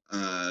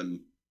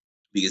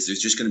 Because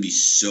there's just going to be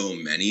so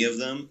many of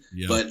them.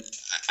 Yeah. But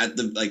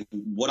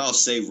what I'll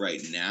say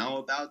right now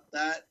about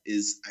that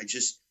is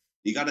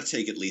you got to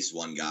take at least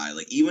one guy.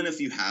 Like, even if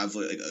you have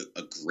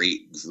a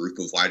great group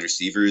of wide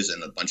receivers,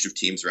 and a bunch of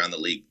teams around the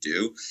league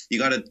do, you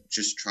got to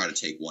just try to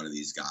take one of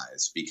these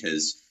guys,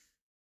 because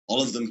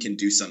all of them can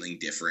do something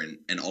different.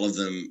 And all of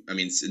them, I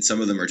mean, and some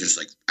of them are just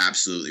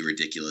absolutely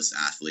ridiculous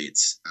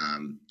athletes.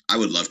 I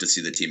would love to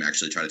see the team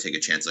actually try to take a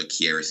chance on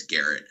Kieris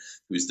Garrett,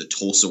 who's the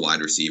Tulsa wide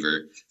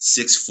receiver,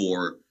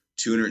 6'4",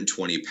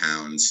 220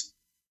 pounds,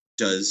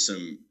 does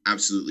some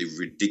absolutely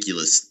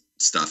ridiculous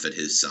stuff at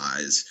his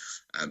size,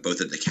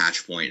 both at the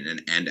catch point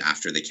and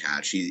after the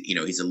catch.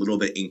 He's a little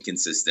bit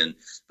inconsistent,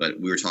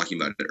 but we were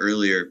talking about it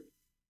earlier.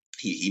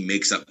 He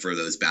makes up for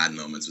those bad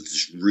moments with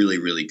just really,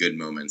 really good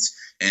moments.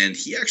 And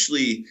he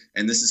actually,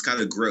 and this is kind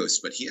of gross,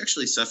 but he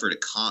actually suffered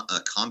a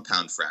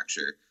compound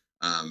fracture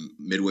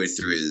midway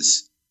through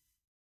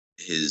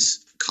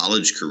his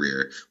college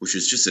career, which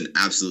was just an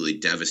absolutely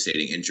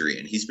devastating injury.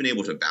 And he's been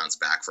able to bounce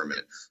back from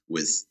it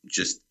with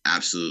just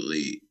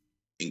absolutely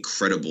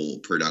incredible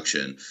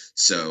production.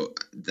 So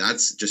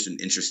that's just an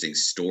interesting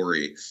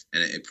story,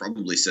 and it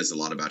probably says a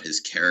lot about his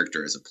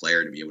character as a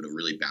player to be able to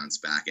really bounce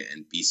back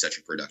and be such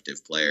a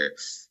productive player.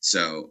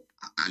 So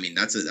I mean,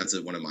 that's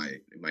one of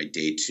my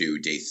day 2,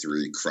 day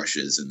 3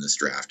 crushes in this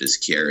draft is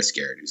Kieris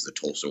Garrett, who's the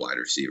Tulsa wide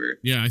receiver.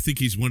 Yeah, I think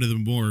he's one of the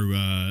more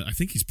I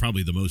think he's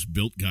probably the most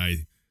built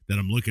guy that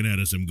I'm looking at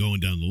as I'm going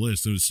down the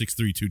list. Those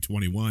 6'3",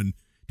 221.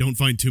 Don't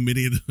find too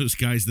many of those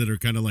guys that are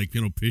kind of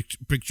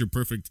picture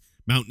perfect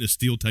Mountain of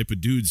Steel type of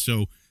dudes.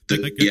 So those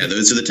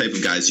are the type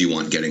of guys you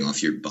want getting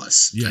off your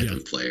bus type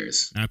of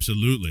players.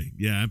 Absolutely.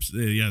 Yeah,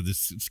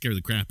 this scare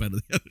the crap out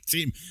of the other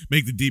team,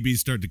 make the DBs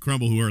start to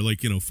crumble, who are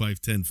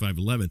 5'10",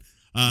 5'11".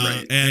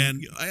 Right.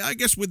 And I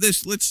guess with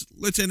this,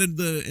 let's end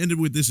it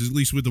with this, at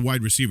least with the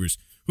wide receivers.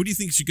 Who do you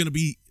think is going to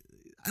be,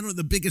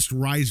 the biggest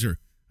riser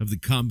of the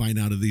combine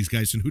out of these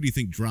guys, and who do you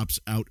think drops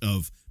out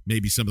of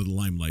maybe some of the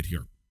limelight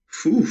here?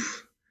 Whew.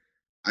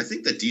 I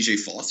think that DJ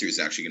Foster is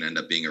actually going to end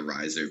up being a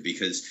riser,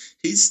 because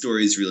his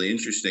story is really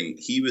interesting.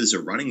 He was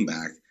a running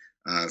back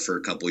for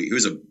a couple. He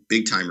was a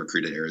big time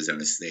recruit at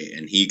Arizona State,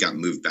 and he got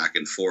moved back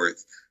and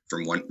forth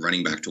from one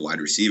running back to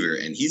wide receiver.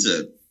 And he's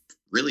a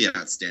really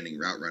outstanding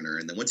route runner.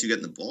 And then once you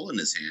get the ball in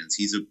his hands,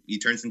 he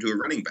turns into a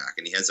running back,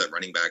 and he has that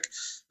running back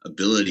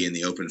ability in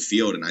the open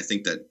field. And I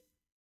think that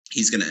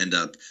he's going to end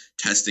up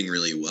testing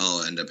really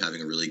well, end up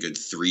having a really good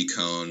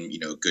 3-cone,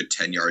 good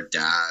 10-yard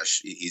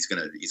dash. He's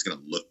going to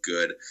look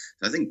good.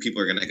 I think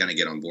people are going to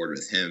get on board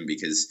with him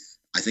because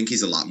I think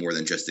he's a lot more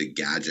than just a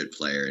gadget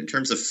player. In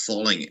terms of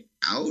falling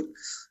out,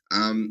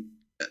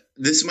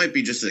 this might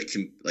be just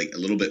a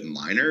little bit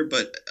minor,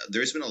 but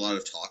there's been a lot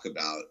of talk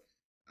about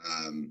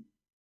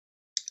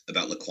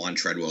Laquan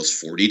Treadwell's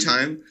 40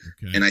 time.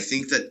 Okay. And I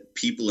think that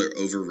people are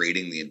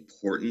overrating the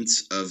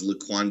importance of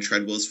Laquan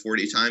Treadwell's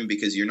 40 time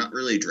because you're not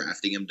really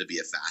drafting him to be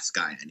a fast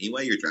guy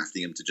anyway. You're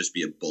drafting him to just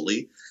be a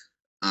bully.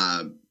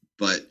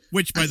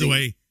 Which, by the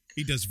way,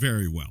 he does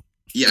very well.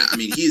 Yeah. I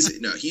mean, he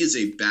is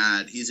a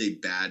bad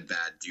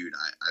dude.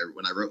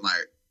 When I wrote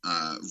my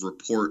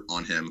report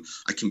on him,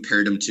 I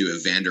compared him to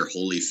Evander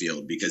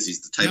Holyfield because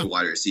he's the type of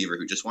wide receiver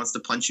who just wants to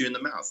punch you in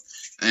the mouth.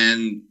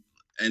 And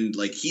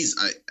like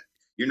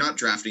you're not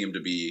drafting him to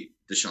be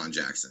Deshaun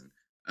Jackson.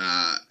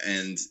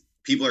 And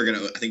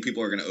I think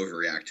people are going to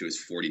overreact to his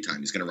 40 time.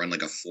 He's going to run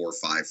like a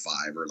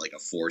 4.55 or like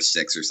a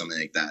 4.6 or something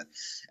like that.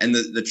 And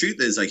the truth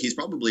is, like, he's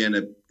probably end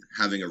up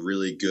having a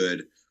really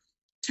good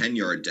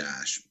 10-yard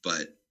dash,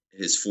 but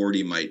his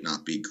 40 might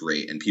not be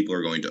great. And people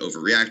are going to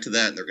overreact to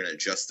that. And they're going to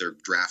adjust their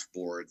draft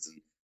boards,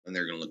 and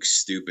they're going to look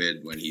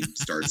stupid when he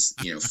starts,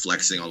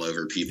 flexing all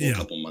over people a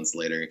couple months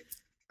later.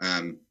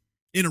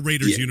 In a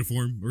Raiders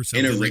uniform or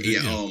something.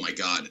 Oh my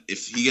God!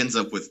 If he ends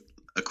up with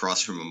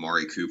across from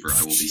Amari Cooper,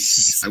 I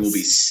will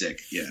be sick.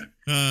 Yeah.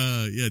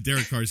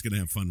 Derek Carr's going to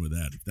have fun with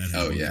that. If that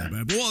happens. Oh yeah.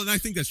 Well, and I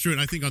think that's true. And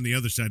I think on the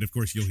other side, of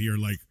course, you'll hear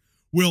like,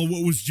 "Well,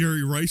 what was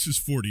Jerry Rice's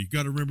 40? You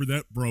got to remember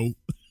that, bro."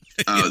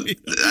 Oh,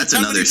 that's How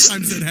another. many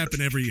times that happen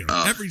every year,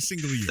 every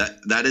single year.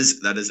 That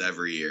is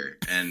every year,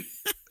 and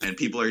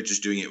people are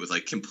just doing it with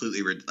like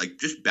completely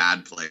just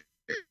bad players.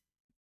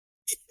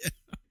 Yeah.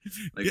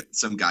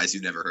 Some guys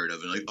you've never heard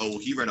of, and like, oh, well,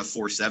 he ran a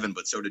 4.7,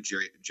 but so did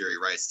Jerry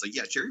Rice. It's like,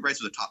 yeah, Jerry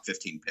Rice was a top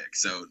 15 pick,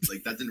 so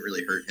like that didn't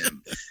really hurt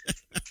him.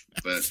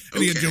 But okay.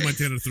 And he had Joe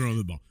Montana throwing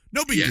the ball.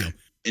 No big deal.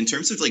 In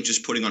terms of like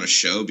just putting on a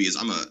show, because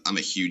I'm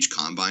a huge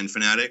combine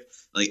fanatic.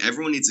 Like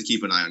everyone needs to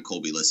keep an eye on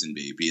Colby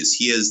Listenby because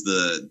he is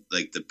the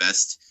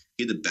best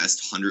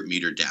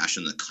 100-meter dash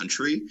in the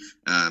country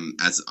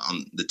as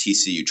on the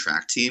TCU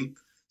track team.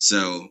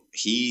 So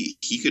he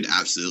could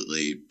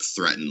absolutely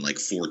threaten like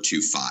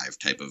 4.25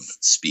 type of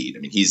speed. I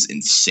mean, he's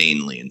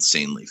insanely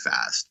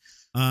fast.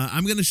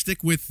 I'm going to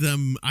stick with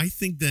I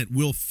think that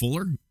Will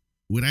Fuller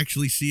would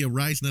actually see a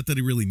rise. Not that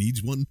he really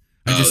needs one.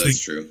 That's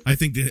true. I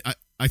think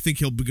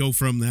he'll go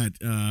from that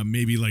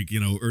maybe like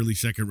early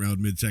second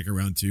round, mid second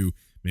round to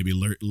maybe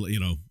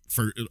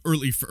for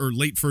early or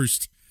late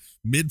first,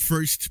 mid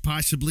first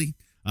possibly.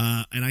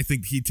 And I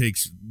think he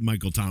takes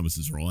Michael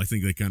Thomas's role. I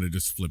think they kind of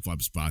just flip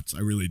flop spots. I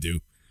really do.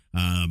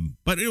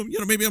 But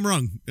maybe I'm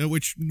wrong,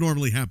 which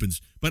normally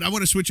happens. But I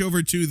want to switch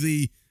over to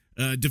the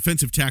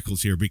defensive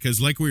tackles here because,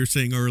 like we were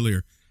saying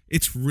earlier,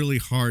 it's really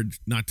hard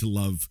not to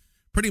love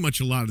pretty much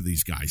a lot of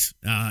these guys.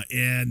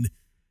 And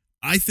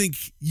I think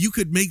you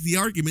could make the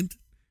argument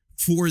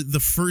for the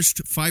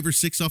first 5 or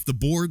 6 off the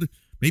board,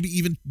 maybe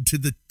even to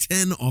the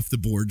 10 off the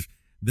board,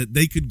 that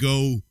they could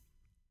go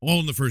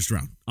all in the first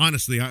round.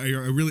 Honestly, I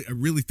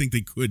really think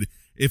they could.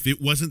 If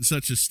it wasn't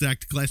such a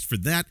stacked class for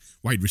that,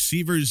 wide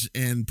receivers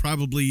and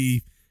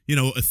probably,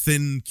 a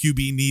thin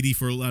QB needy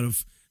for a lot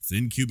of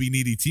thin QB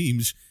needy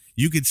teams,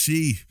 you could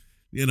see,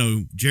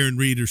 Jaron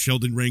Reed or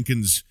Sheldon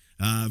Rankins,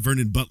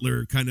 Vernon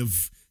Butler kind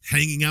of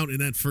hanging out in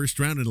that first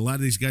round. And a lot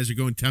of these guys are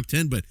going top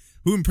 10. But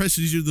who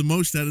impresses you the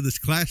most out of this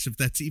class, if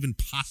that's even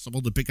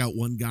possible to pick out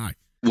one guy?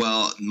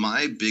 Well,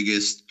 my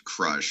biggest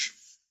crush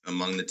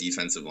among the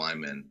defensive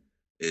linemen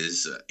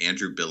is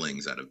Andrew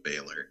Billings out of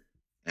Baylor.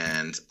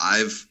 And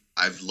I've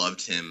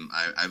loved him.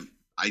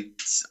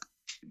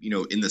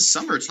 In the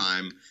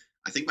summertime,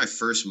 I think my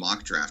first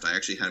mock draft, I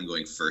actually had him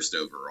going first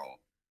overall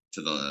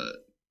to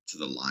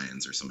the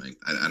Lions or something.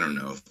 I don't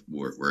know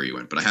where he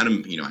went, but I had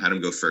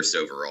him go first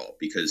overall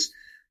because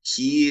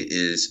he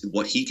is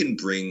what he can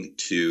bring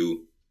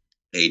to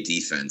a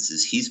defense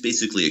is he's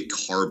basically a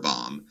car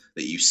bomb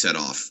that you set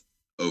off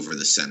over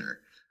the center,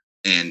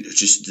 and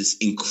just this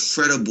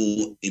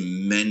incredible,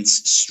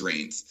 immense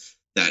strength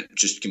that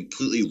just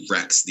completely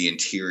wrecks the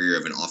interior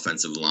of an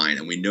offensive line.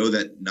 And we know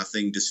that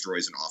nothing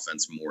destroys an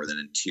offense more than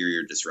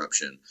interior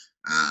disruption.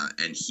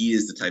 And he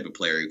is the type of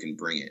player who can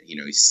bring it.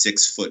 He's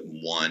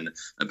 6'1",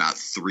 about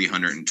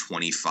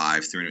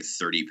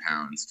 330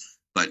 pounds,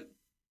 but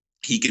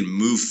he can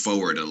move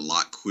forward a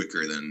lot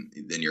quicker than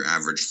your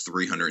average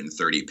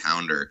 330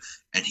 pounder.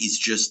 And he's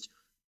just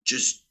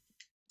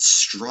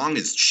strong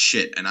as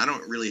shit, and I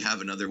don't really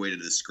have another way to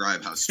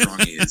describe how strong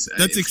he is.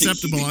 That's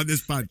acceptable on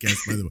this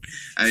podcast, by the way.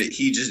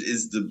 He just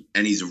is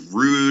and he's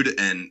rude,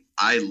 and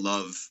I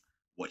love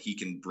what he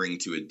can bring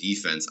to a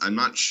defense. I'm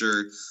not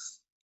sure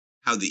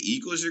how the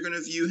Eagles are going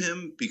to view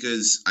him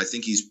because I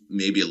think he's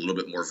maybe a little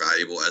bit more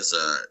valuable as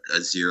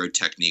a zero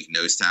technique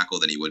nose tackle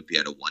than he would be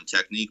at a one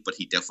technique, but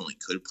he definitely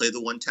could play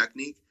the one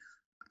technique.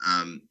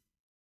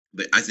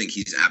 but I think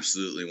he's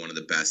absolutely one of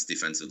the best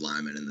defensive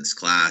linemen in this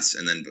class.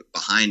 And then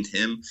behind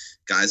him,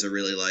 guys I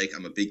really like.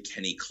 I'm a big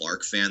Kenny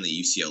Clark fan,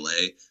 the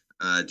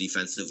UCLA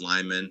defensive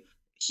lineman.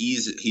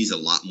 He's a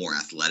lot more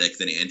athletic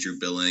than Andrew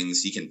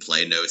Billings. He can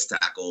play nose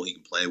tackle. He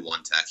can play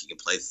one tech. He can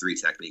play three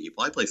technique. He can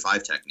probably play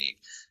five technique.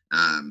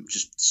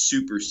 Just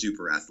super,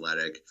 super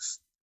athletic,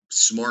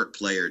 smart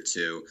player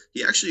too.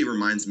 He actually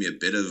reminds me a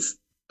bit of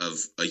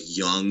a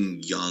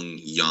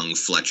young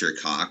Fletcher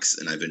Cox,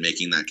 and I've been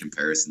making that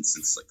comparison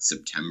since like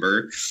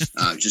September,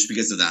 just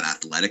because of that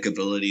athletic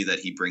ability that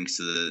he brings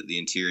to the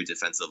interior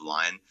defensive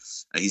line.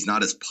 He's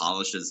not as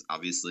polished as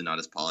Cox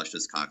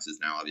is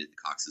now. Obviously,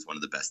 Cox is one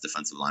of the best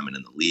defensive linemen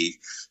in the league,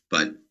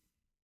 but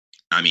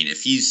I mean,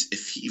 if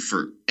he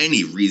for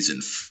any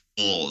reason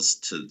falls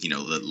to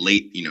the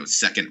late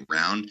second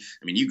round,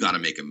 I mean, you got to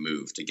make a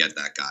move to get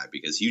that guy,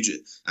 because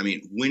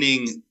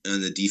winning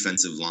on the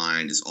defensive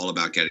line is all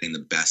about getting the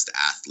best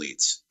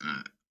athletes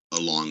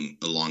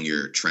along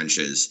your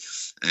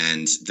trenches,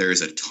 and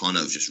there's a ton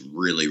of just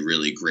really,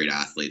 really great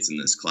athletes in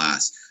this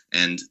class.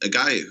 And a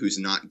guy who's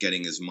not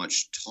getting as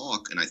much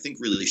talk, and I think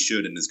really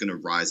should, and is going to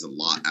rise a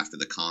lot after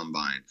the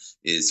combine,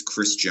 is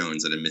Chris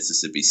Jones at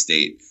Mississippi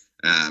State.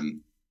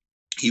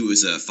 He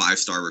was a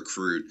 5-star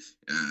recruit,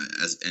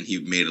 and he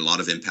made a lot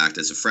of impact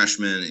as a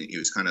freshman. And he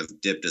was kind of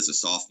dipped as a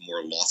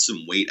sophomore, lost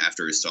some weight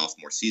after his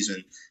sophomore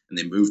season, and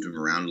they moved him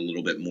around a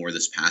little bit more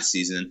this past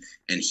season.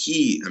 And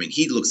he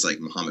looks like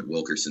Muhammad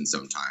Wilkerson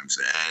sometimes.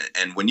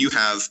 And when you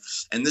have,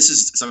 and this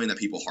is something that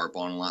people harp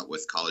on a lot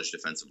with college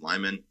defensive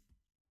linemen,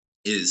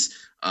 is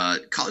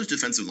college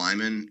defensive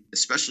linemen,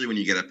 especially when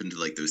you get up into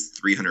like those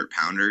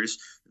 300-pounders,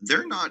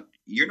 you're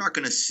not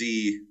going to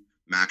see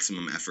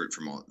maximum effort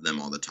from them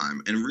all the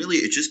time. And really,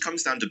 it just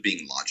comes down to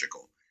being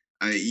logical.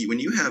 When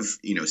you have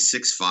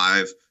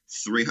 6'5",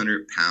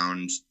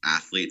 300-pound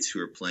athletes who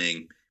are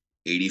playing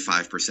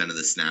 85% of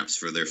the snaps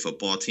for their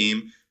football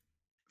team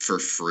for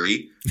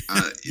free,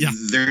 yeah.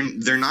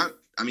 they're not.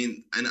 I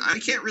mean, and I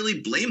can't really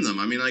blame them.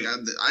 I mean, like,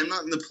 I'm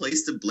not in the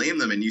place to blame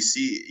them. And you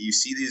see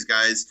these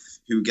guys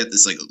who get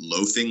this like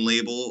loafing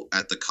label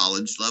at the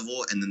college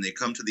level, and then they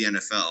come to the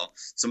NFL.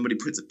 Somebody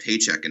puts a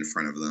paycheck in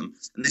front of them,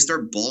 and they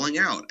start balling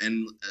out.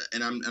 And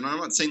I'm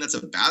not saying that's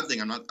a bad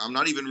thing. I'm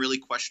not even really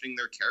questioning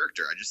their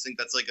character. I just think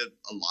that's like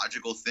a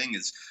logical thing.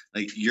 Is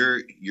like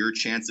your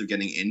chance of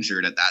getting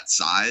injured at that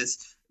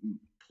size,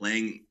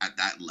 playing at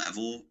that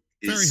level,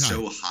 is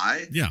so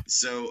high. Yeah.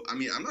 So I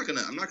mean, I'm not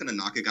gonna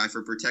knock a guy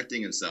for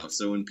protecting himself.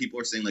 So when people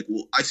are saying like,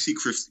 well, I see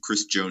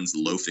Chris Jones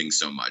loafing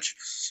so much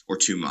or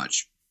too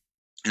much,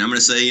 and I'm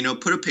gonna say,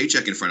 put a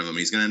paycheck in front of him, and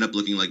he's gonna end up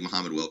looking like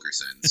Muhammad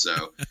Wilkerson.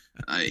 So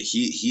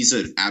he's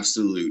an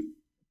absolute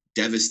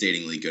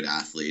devastatingly good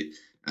athlete.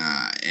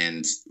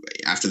 And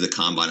after the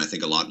combine, I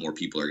think a lot more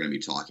people are gonna be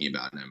talking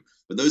about him.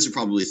 But those are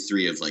probably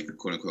three of like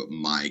quote unquote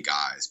my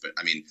guys. But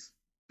I mean,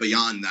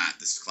 beyond that,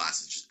 this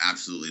class is just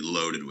absolutely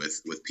loaded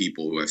with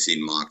people who I've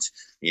seen mocked,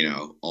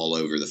 all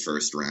over the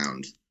first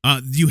round.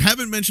 You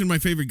haven't mentioned my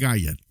favorite guy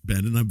yet, Ben,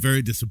 and I'm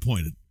very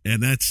disappointed.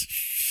 And that's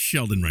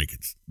Sheldon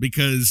Rankins,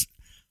 because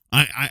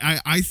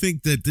I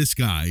think that this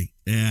guy,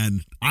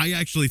 and I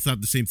actually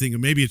thought the same thing,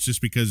 and maybe it's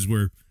just because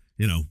we're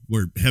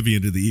heavy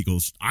into the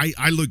Eagles.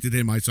 I looked at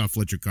him, I saw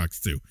Fletcher Cox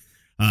too.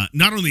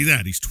 Not only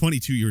that, he's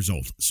 22 years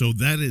old, so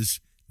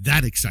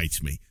that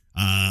excites me.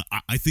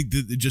 I think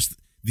that just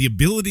the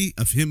ability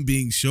of him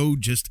being so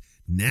just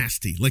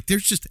nasty. Like,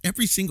 there's just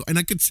every single, and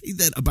I could say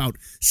that about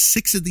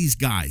 6 of these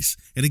guys.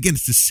 And again,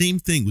 it's the same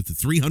thing with the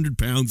 300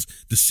 pounds,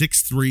 the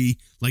 6'3".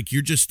 Like,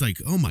 you're just like,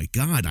 oh my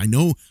God, I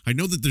know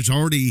that there's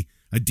already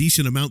a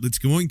decent amount that's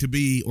going to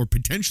be, or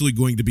potentially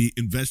going to be,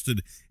 invested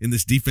in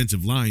this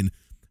defensive line.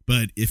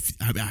 But if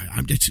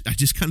I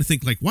just kind of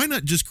think, like, why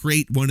not just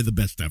create one of the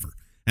best ever?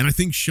 And I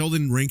think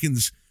Sheldon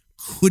Rankins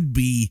could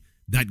be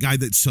that guy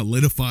that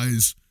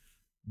solidifies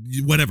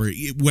whether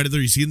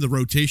he's in the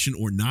rotation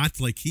or not.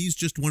 Like, he's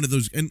just one of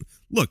those. And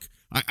look,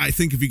 I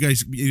think if you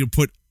guys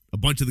put a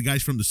bunch of the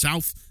guys from the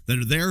South that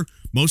are there,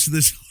 most of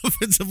this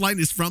offensive line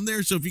is from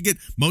there. So if you get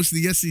most of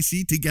the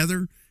SEC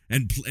together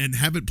and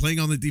have it playing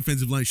on the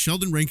defensive line,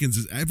 Sheldon Rankins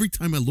is, every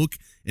time I look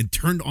and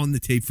turned on the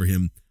tape for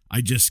him,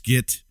 I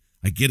get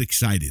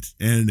excited.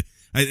 And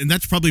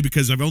that's probably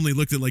because I've only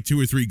looked at like 2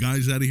 or 3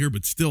 guys out of here,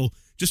 but still,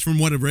 just from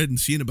what I've read and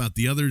seen about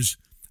the others,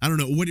 I don't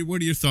know. What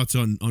are your thoughts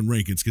on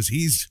Rankins? Because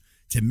he's,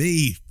 to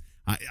me,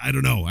 I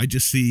don't know. I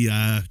just see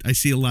I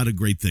see a lot of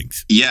great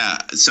things. Yeah.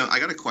 So I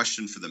got a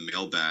question for the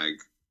mailbag,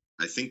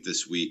 I think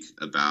this week,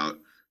 about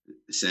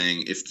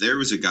saying if there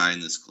was a guy in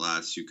this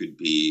class who could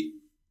be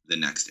the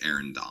next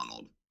Aaron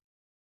Donald,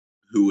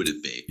 who would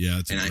it be?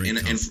 Yeah,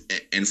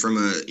 and from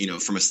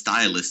a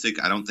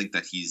stylistic, I don't think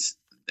that he's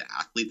the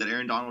athlete that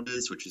Aaron Donald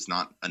is, which is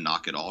not a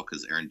knock at all,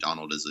 because Aaron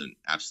Donald is an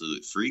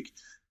absolute freak.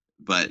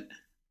 But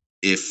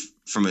if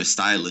from a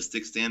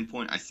stylistic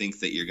standpoint, I think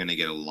that you're going to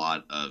get a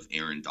lot of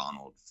Aaron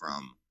Donald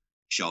from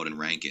Sheldon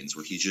Rankins,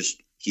 where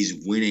he's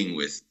winning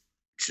with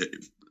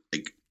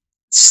like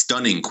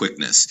stunning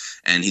quickness,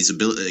 and his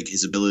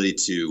ability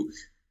to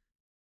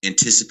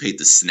anticipate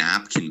the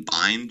snap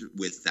combined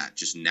with that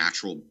just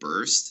natural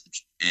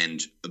burst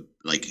and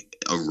like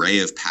array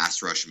of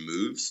pass rush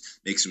moves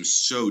makes him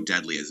so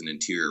deadly as an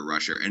interior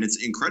rusher. And it's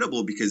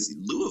incredible because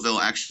Louisville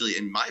actually,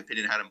 in my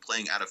opinion, had him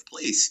playing out of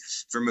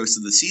place for most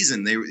of the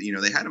season. They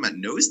had him at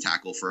nose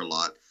tackle for a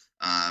lot,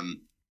 and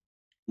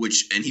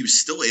he was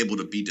still able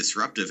to be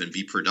disruptive and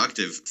be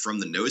productive from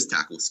the nose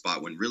tackle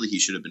spot when really he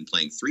should have been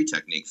playing 3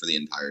 technique for the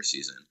entire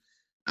season.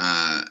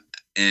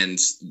 And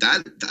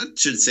that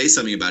should say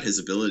something about his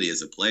ability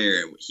as a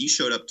player. He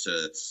showed up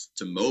to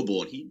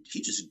Mobile, and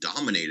he just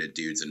dominated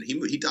dudes, and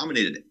he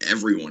dominated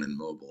everyone in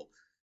Mobile.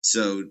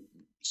 So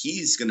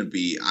he's going to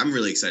be – I'm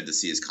really excited to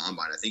see his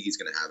combine. I think he's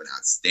going to have an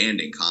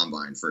outstanding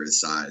combine for his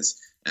size.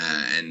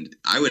 And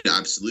I would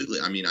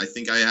absolutely – I mean, I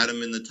think I had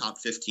him in the top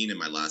 15 in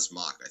my last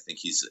mock. I think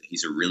he's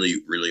a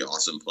really, really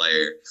awesome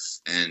player.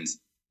 And,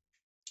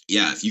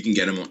 yeah, if you can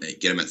get him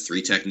at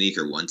 3 technique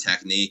or 1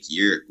 technique,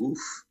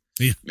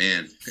 yeah.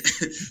 Man.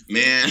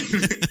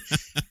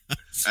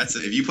 That's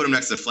if you put him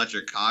next to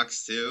Fletcher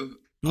Cox too.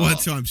 Well,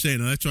 that's what I'm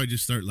saying. That's why I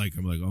just start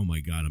I'm like, oh my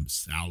God, I'm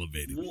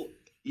salivating. Well,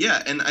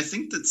 yeah, and I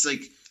think that's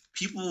like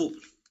people,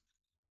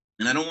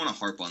 and I don't want to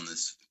harp on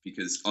this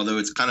because although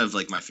it's kind of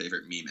like my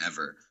favorite meme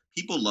ever,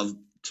 people love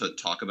to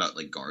talk about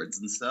like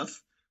guards and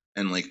stuff,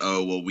 and like,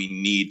 oh well, we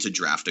need to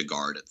draft a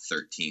guard at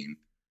 13.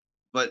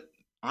 But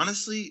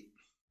honestly,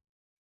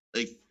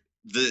 like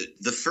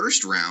the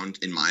first round,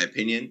 in my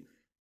opinion,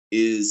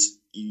 is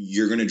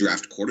you're going to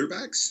draft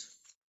quarterbacks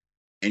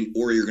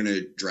or you're going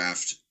to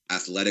draft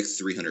athletic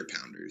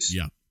 300-pounders.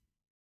 Yeah.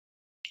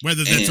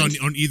 Whether that's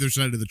on either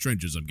side of the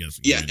trenches, I'm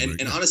guessing. Yeah, and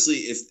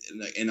honestly,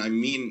 I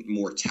mean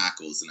more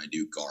tackles than I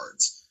do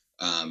guards.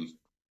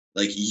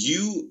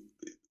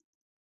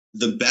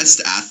 The best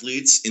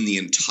athletes in the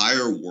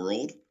entire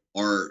world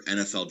are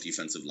NFL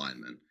defensive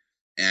linemen.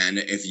 And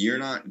if you're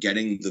not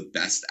getting the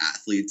best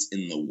athletes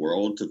in the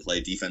world to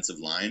play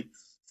defensive line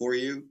for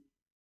you,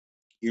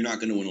 you're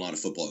not going to win a lot of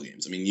football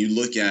games. I mean, you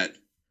look at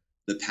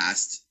the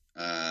past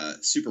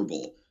Super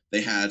Bowl.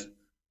 They had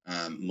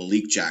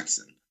Malik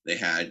Jackson. They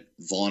had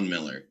Von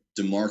Miller,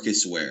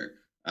 DeMarcus Ware,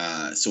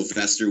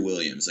 Sylvester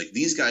Williams. Like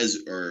these guys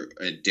are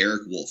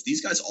Derek Wolfe.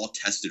 These guys all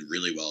tested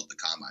really well at the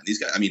combine. These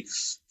guys, I mean,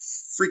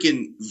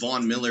 freaking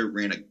Von Miller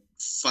ran a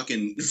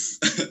fucking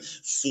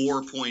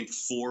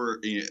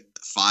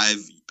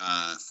 4.45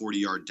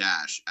 40-yard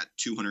dash at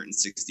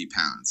 260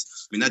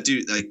 pounds. I mean, that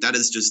dude, like that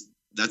is just.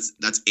 That's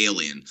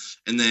alien.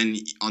 And then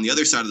on the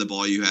other side of the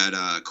ball, you had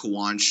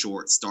Kawan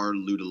Short, Star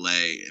Lutele.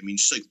 I mean,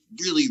 just like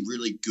really,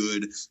 really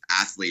good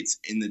athletes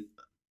in the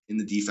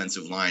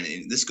defensive line.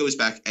 And this goes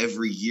back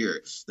every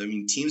year. I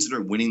mean, teams that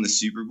are winning the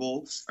Super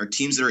Bowl are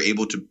teams that are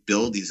able to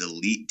build these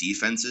elite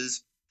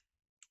defenses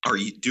are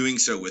doing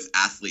so with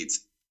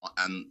athletes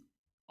on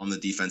the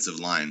defensive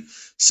line.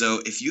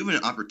 So if you have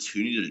an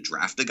opportunity to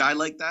draft a guy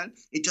like that,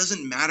 it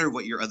doesn't matter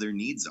what your other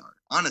needs are.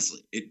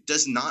 Honestly, it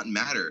does not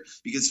matter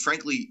because,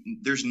 frankly,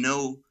 there's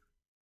no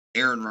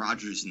Aaron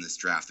Rodgers in this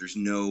draft. There's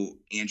no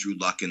Andrew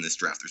Luck in this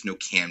draft. There's no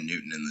Cam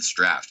Newton in this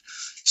draft.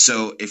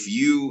 So if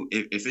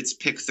it's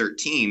pick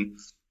 13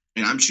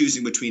 and I'm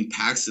choosing between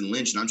Paxton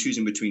Lynch and I'm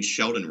choosing between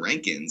Sheldon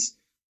Rankins,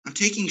 I'm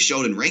taking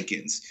Sheldon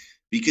Rankins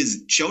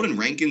because Sheldon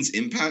Rankins'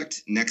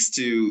 impact next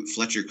to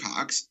Fletcher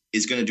Cox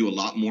is going to do a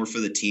lot more for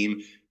the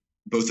team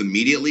both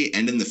immediately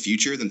and in the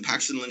future than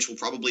Paxton Lynch will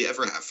probably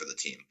ever have for the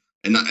team.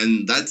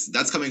 And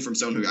that's coming from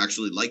someone who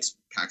actually likes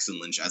Paxton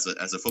Lynch as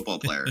a football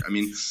player. I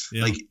mean,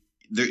 yeah.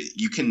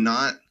 You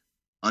cannot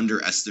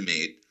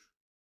underestimate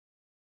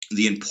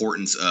the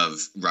importance of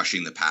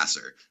rushing the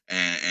passer.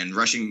 And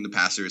rushing the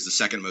passer is the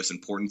second most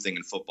important thing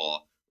in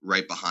football,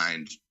 right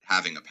behind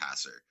having a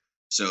passer.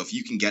 So if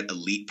you can get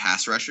elite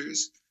pass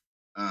rushers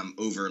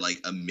over like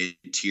a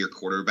mid-tier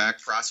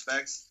quarterback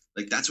prospects,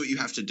 like that's what you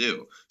have to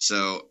do.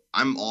 So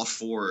I'm all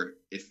for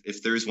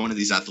if there's one of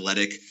these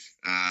athletic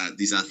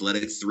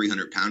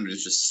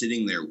 300-pounders just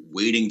sitting there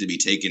waiting to be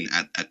taken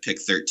at pick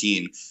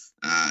 13,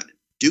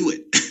 do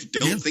it.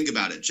 Don't think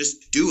about it.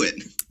 Just do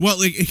it. Well,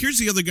 like here's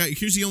the other guy.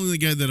 Here's the only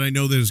guy that I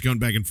know that has gone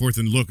back and forth.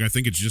 And look, I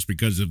think it's just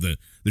because of the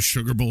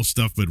Sugar Bowl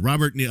stuff. But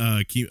Robert,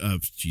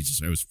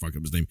 Jesus, I always fuck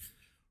up his name.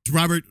 It's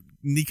Robert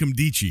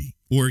Nkemdiche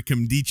or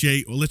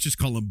Nkemdiche. Well, let's just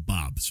call him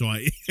Bob. So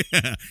we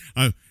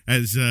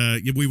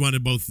want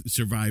to both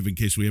survive in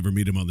case we ever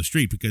meet him on the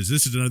street because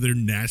this is another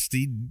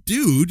nasty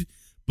dude.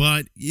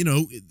 But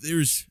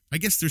there's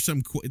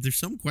some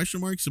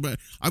question marks about.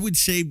 I would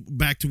say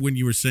back to when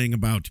you were saying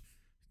about.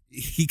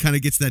 He kind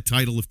of gets that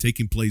title of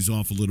taking plays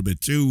off a little bit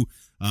too.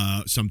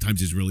 Sometimes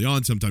he's really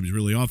on, sometimes he's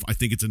really off. I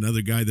think it's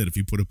another guy that if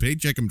you put a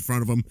paycheck in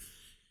front of him,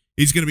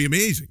 he's going to be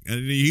amazing.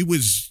 And he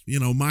was,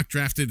 mock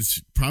drafted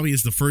probably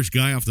as the first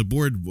guy off the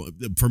board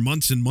for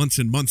months and months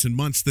and months and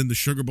months. Then the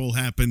Sugar Bowl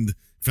happened,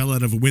 fell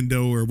out of a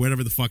window or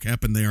whatever the fuck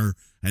happened there.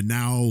 And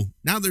now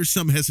there's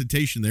some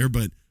hesitation there,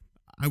 but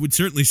I would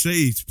certainly say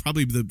he's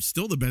probably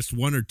still the best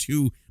one or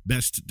two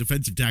best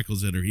defensive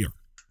tackles that are here.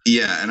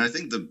 Yeah, and I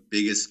think the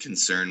biggest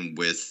concern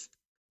with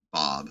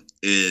Bob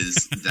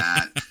is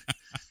that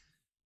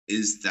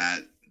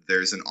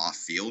there's an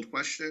off-field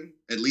question,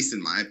 at least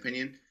in my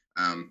opinion.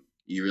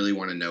 You really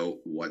want to know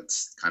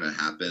what's kind of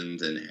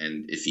happened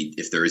and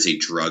if there is a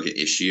drug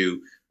issue,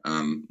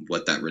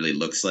 what that really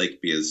looks like,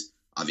 because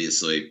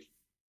obviously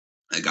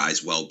a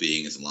guy's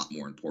well-being is a lot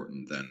more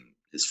important than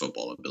his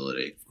football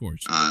ability. Of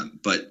course.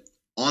 But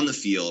on the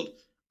field,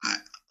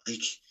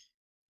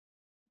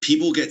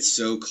 people get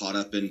so caught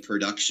up in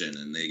production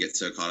and they get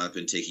so caught up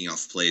in taking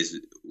off plays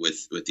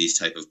with these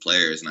type of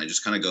players. And I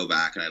just kind of go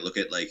back and I look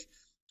at like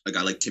a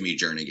guy like Timmy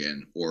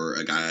Jernigan or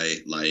a guy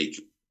like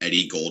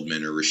Eddie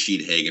Goldman or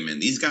Rashid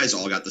Hageman. These guys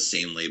all got the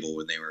same label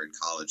when they were in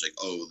college. Like,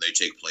 oh, they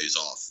take plays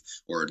off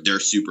or they're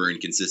super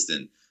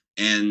inconsistent.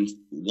 And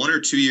 1 or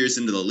 2 years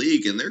into the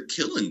league and they're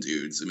killing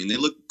dudes. I mean, they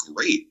look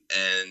great.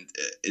 And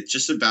it's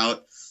just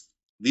about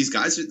these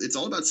guys. It's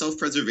all about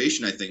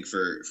self-preservation, I think,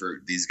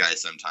 for these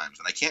guys sometimes.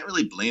 And I can't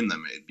really blame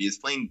them because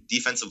playing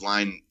defensive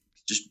line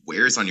just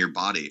wears on your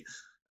body.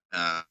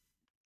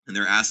 And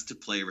they're asked to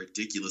play a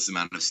ridiculous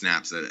amount of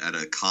snaps at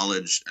a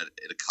college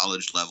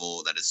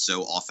level that is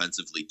so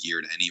offensively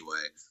geared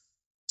anyway.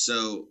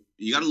 So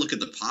you got to look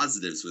at the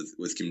positives with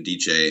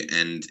Nkemdiche,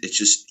 and it's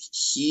just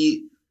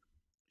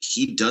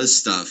he does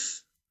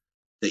stuff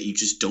that you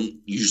just don't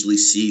usually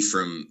see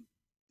from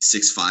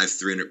 6'5",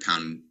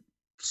 300-pound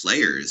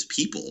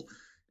people.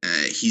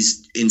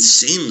 He's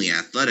insanely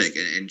athletic,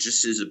 and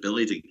just his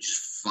ability to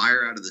just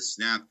fire out of the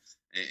snap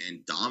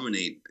and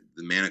dominate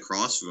the man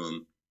across from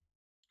him.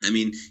 I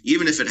mean,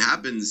 even if it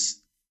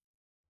happens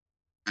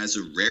as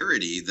a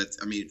rarity,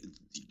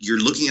 you're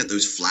looking at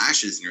those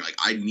flashes and you're like,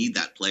 I need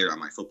that player on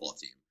my football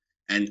team.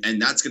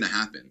 And that's going to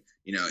happen.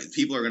 You know,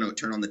 people are going to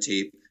turn on the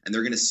tape and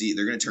they're going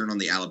to turn on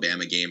the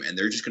Alabama game and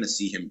they're just going to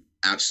see him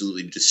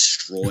absolutely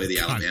destroy the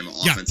Alabama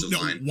offensive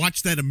line.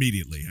 Watch that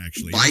immediately,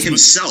 actually. By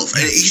himself.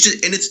 Yes.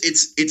 And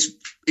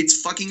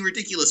it's fucking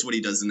ridiculous what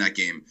he does in that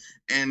game.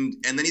 And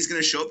then he's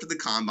going to show up to the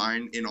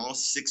combine in all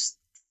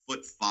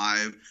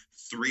 6'5",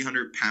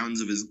 300 pounds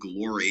of his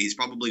glory. He's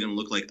probably going to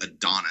look like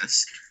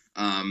Adonis.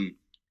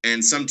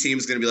 And some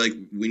team's going to be like,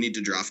 we need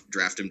to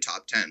draft him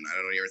top 10. I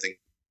don't even think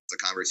it's a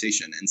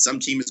conversation. And some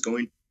team is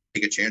going to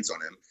take a chance on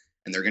him,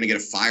 and they're going to get a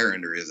fire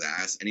under his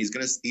ass, and he's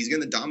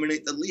going to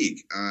dominate the league.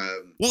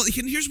 Well,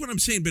 here's what I'm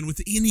saying, Ben.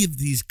 With any of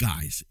these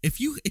guys, if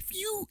you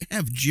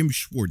have Jim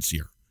Schwartz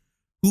here,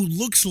 who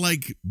looks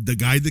like the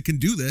guy that can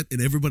do that,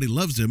 and everybody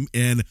loves him,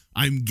 and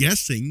I'm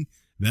guessing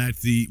that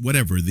the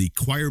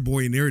choir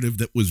boy narrative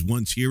that was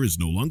once here is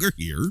no longer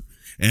here,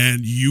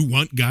 and you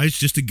want guys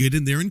just to get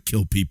in there and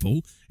kill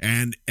people,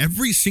 and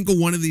every single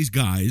one of these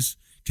guys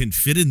can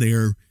fit in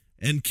there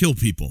and kill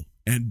people.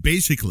 And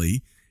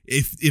basically,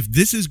 if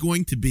this is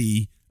going to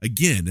be,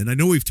 again, and I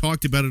know we've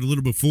talked about it a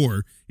little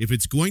before, if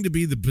it's going to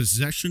be the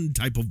possession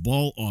type of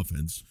ball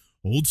offense,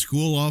 old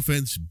school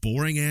offense,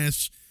 boring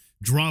ass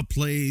draw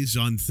plays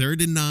on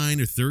 3rd and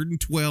 9 or 3rd and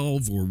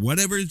 12 or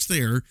whatever it's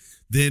there,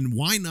 then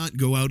why not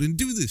go out and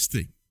do this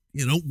thing?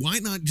 You know, why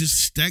not just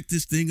stack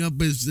this thing up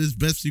as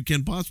best you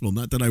can possible?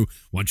 Not that I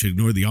want you to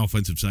ignore the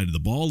offensive side of the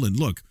ball and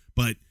look,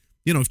 but,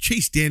 you know, if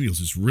Chase Daniels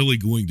is really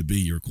going to be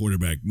your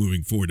quarterback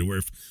moving forward, or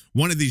if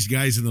one of these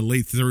guys in the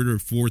late 3rd or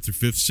 4th or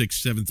 5th,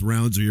 6th, 7th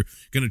rounds are you're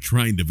going to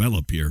try and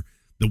develop here,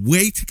 the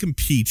way to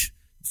compete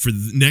for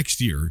the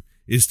next year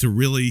is to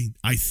really,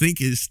 I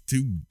think, is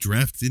to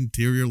draft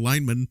interior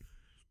linemen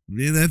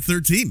in that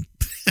 13.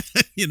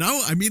 You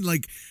know, I mean,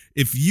 like,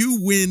 if you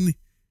win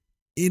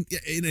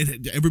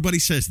everybody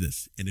says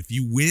this, and if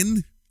you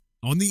win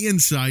on the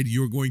inside,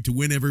 you're going to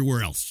win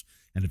everywhere else.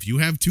 And if you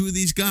have two of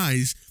these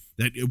guys,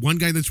 that one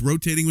guy that's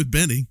rotating with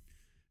Benny,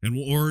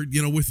 or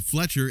with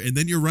Fletcher, and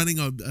then you're running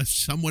a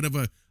somewhat of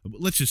a,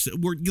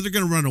 they're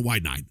going to run a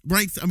wide 9,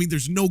 right? I mean,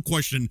 there's no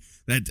question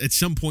that at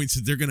some points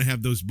that they're going to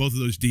have both of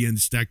those DNs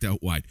stacked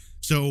out wide.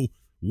 So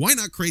why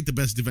not create the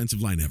best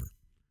defensive line ever?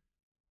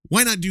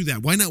 Why not do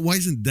that? Why not? Why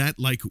isn't that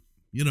like,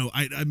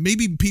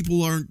 maybe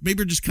people aren't,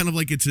 maybe just kind of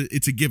like it's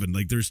a given.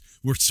 Like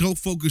we're so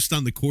focused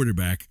on the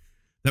quarterback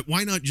that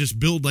why not just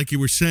build, like you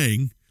were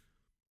saying,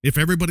 if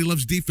everybody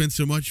loves defense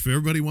so much, if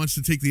everybody wants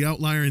to take the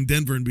outlier in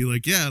Denver and be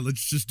like, yeah,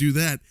 let's just do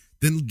that,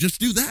 then just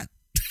do that.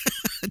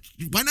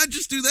 Why not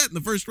just do that in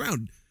the first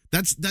round?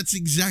 That's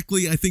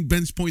exactly, I think,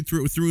 Ben's point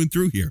through and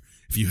through here.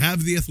 If you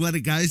have the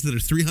athletic guys that are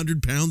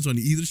 300 pounds on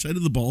either side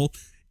of the ball,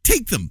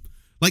 take them.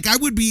 Like I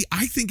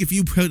think if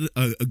you put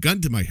a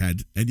gun to my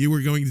head and you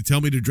were going to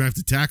tell me to draft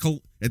a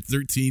tackle at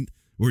 13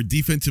 or a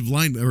defensive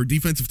line or a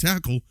defensive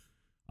tackle,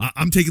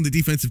 I'm taking the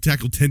defensive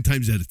tackle 10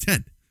 times out of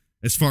 10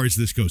 as far as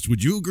this goes.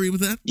 Would you agree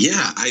with that?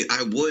 Yeah,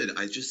 I would.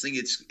 I just think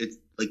it's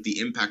like the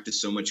impact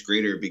is so much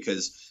greater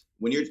because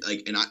when you're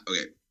like,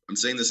 I'm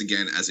saying this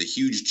again as a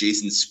huge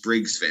Jason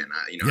Spriggs fan.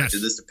 Yes. I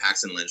did this to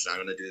Paxton Lynch, and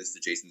I'm going to do this to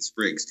Jason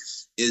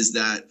Spriggs. Is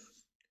that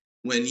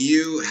when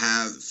you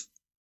have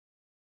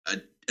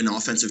an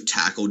offensive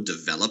tackle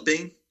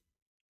developing,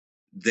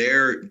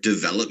 their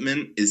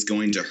development is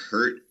going to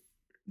hurt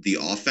the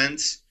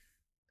offense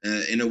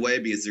in a way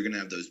because they're going to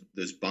have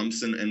those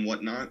bumps and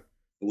whatnot.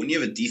 But when you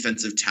have a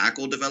defensive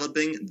tackle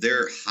developing,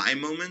 their high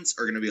moments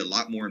are going to be a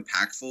lot more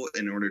impactful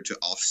in order to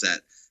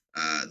offset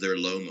their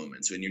low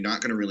moments. And you're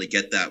not going to really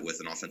get that with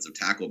an offensive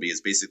tackle,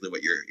 because basically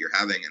what you're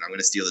having, and I'm going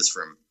to steal this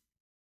from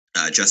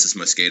Justice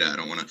Mosqueda. I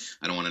don't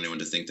want anyone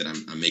to think that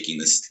I'm making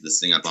this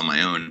thing up on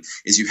my own.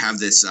 Is you have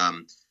this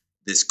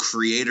this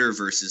creator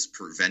versus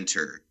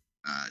preventer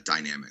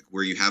dynamic,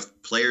 where you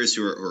have players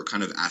who are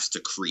kind of asked to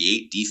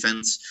create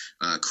defense,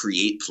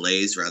 create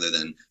plays rather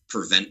than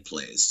prevent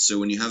plays. So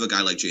when you have a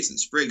guy like Jason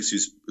Spriggs,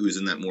 who's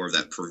in that more of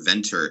that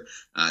preventer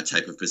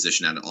type of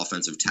position at an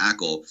offensive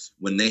tackle,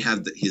 when they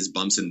have his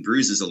bumps and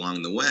bruises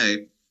along the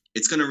way,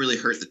 it's going to really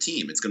hurt the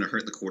team. It's going to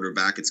hurt the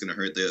quarterback. It's going to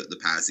hurt the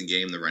passing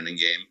game, the running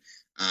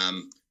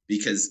game,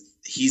 because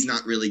he's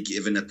not really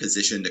given a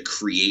position to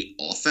create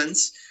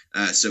offense.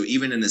 So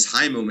even in his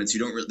high moments,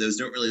 those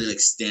don't really like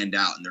stand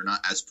out, and they're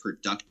not as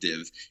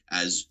productive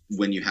as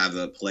when you have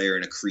a player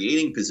in a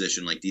creating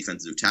position like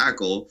defensive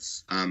tackle.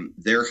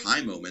 Their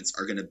high moments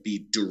are going to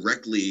be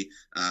directly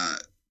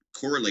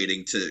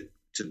correlating to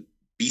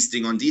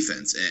beasting on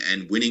defense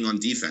and winning on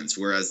defense,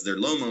 whereas their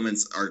low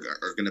moments are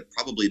going to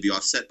probably be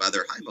offset by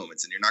their high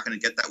moments, and you're not going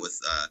to get that with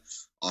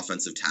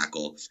offensive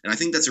tackle. And I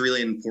think that's a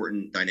really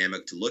important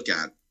dynamic to look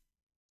at.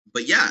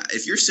 But yeah,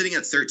 if you're sitting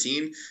at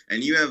 13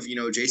 and you have,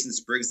 Jason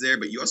Spriggs there,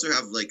 but you also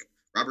have like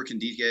Robert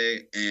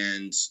Kandike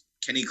and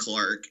Kenny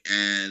Clark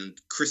and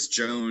Chris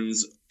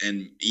Jones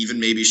and even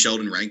maybe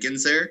Sheldon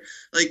Rankins there.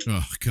 Like,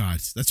 oh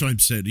God, that's what I'm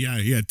saying.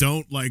 Yeah.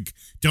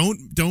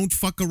 Don't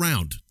fuck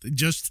around.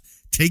 Just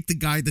take the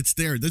guy that's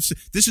there. This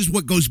is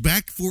what goes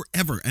back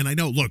forever. And I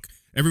know, look,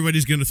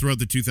 everybody's going to throw out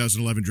the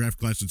 2011 draft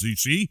class and say,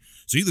 see,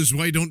 this is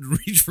why you don't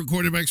reach for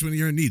quarterbacks when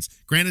you're in needs.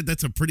 Granted,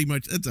 that's a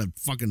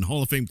fucking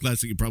Hall of Fame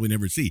class that you probably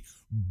never see.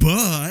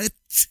 But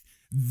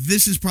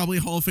this is probably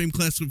a Hall of Fame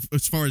class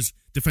as far as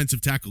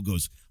defensive tackle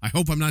goes. I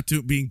hope I'm not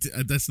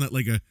that's not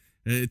like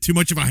too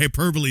much of a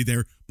hyperbole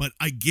there, but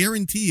I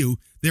guarantee you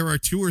there are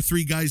 2 or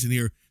 3 guys in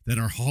here that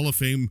are Hall of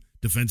Fame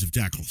defensive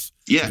tackles.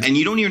 Yeah, and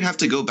you don't even have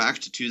to go back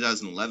to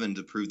 2011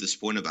 to prove this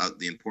point about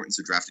the importance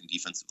of drafting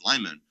defensive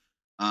linemen.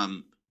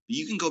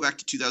 You can go back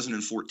to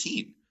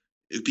 2014,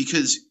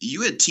 because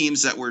you had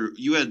teams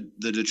you had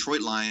the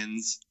Detroit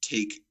Lions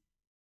take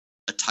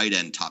a tight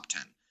end top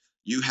 10.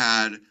 You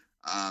had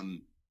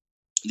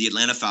the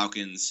Atlanta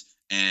Falcons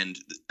and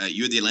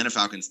you had the Atlanta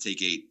Falcons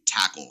take a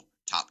tackle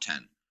top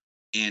 10.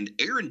 And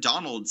Aaron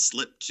Donald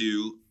slipped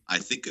to, I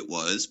think it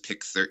was,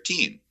 pick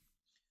 13.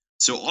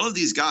 So all of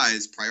these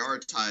guys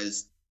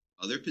prioritized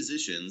other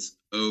positions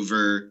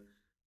over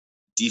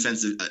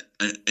defensive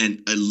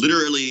and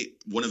literally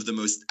one of the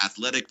most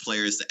athletic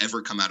players to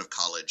ever come out of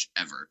college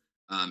ever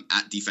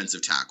at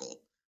defensive tackle.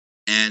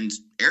 And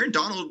Aaron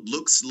Donald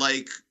looks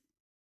like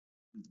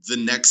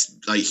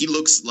he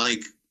looks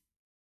like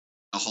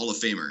a Hall of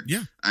Famer.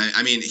 Yeah.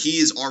 I mean, he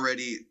is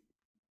already,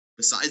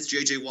 besides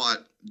JJ Watt,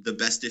 the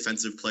best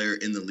defensive player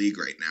in the league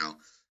right now.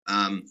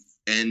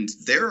 And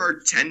there are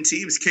 10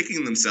 teams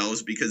kicking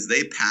themselves because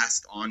they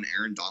passed on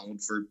Aaron Donald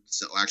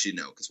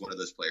because one of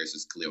those players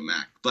is Khalil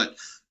Mack. But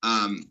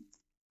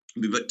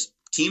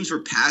teams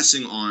were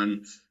passing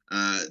on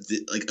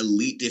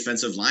elite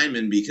defensive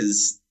linemen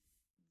because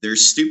they're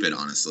stupid,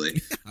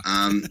 honestly.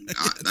 I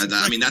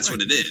mean, that's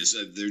what it is.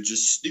 They're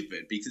just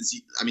stupid because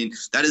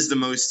that is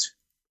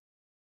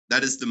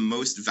the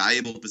most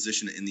valuable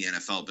position in the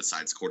NFL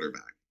besides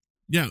quarterback.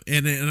 Yeah,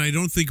 and I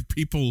don't think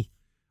people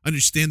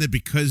understand that,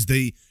 because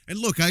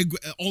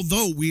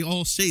although we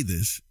all say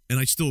this, and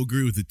I still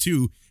agree with it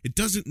too, it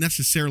doesn't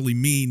necessarily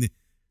mean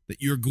that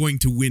you're going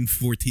to win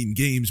 14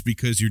 games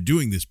because you're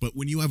doing this. But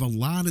when you have a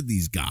lot of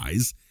these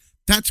guys,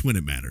 that's when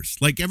it matters.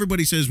 Like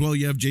everybody says, well,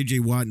 you have J.J.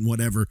 Watt and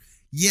whatever.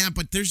 Yeah,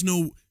 but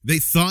they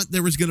thought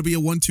there was going to be a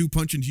 1-2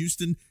 punch in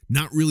Houston.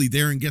 Not really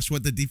there. And guess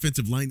what? The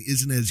defensive line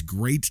isn't as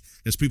great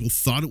as people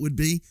thought it would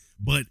be.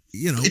 But,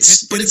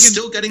 it's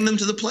still getting them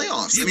to the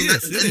playoffs. I mean,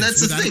 that's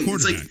the thing.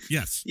 It's like,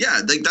 yes. Yeah.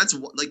 Like that's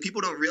like,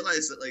 people don't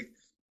realize that like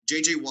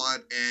J.J. Watt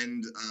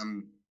and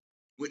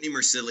Whitney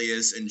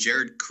Mercilus and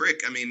Jared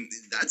Crick, I mean,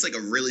 that's like a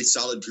really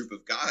solid group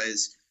of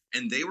guys.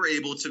 And they were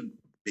able to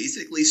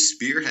basically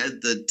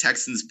spearhead the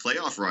Texans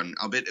playoff run.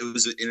 Albeit it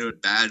was in a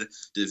bad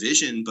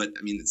division, but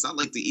I mean, it's not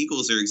like the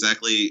Eagles are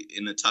exactly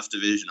in a tough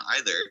division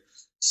either.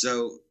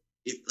 So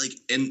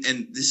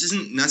and this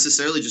isn't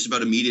necessarily just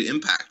about immediate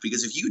impact,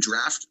 because if you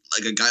draft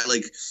like a guy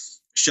like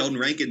Sheldon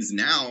Rankins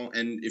now,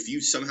 and if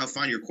you somehow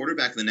find your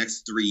quarterback in the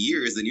next 3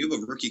 years, then you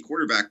have a rookie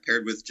quarterback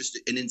paired with just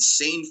an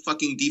insane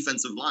fucking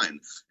defensive line.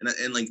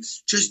 And like,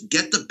 just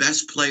get the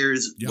best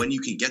players when you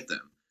can get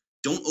them.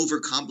 Don't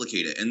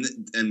overcomplicate it.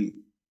 And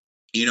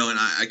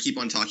I keep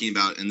on talking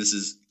about, and this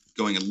is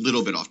going a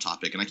little bit off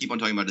topic, and I keep on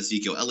talking about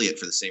Ezekiel Elliott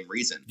for the same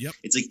reason. Yep.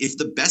 It's like, if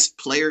the best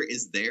player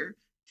is there,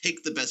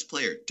 take the best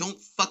player. Don't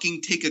fucking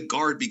take a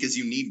guard because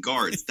you need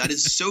guards. That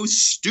is so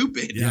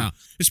stupid. Yeah,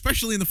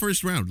 especially in the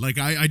first round. Like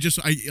I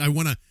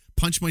want to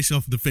punch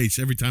myself in the face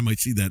every time I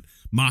see that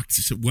mocked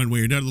one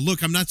way or another.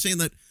 Look, I'm not saying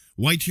that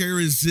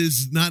Whitehair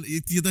is not.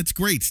 That's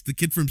great. The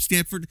kid from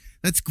Stanford,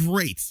 that's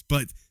great.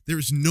 But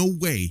there's no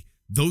way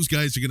those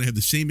guys are going to have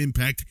the same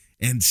impact,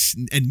 and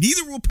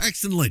neither will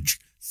Paxton Lynch.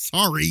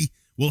 Sorry,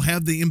 will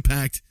have the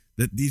impact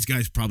that these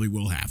guys probably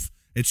will have.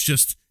 It's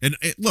just, and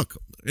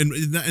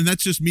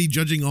that's just me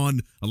judging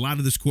on a lot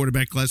of this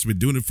quarterback class. I've been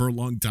doing it for a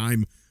long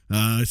time,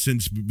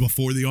 since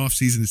before the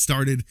offseason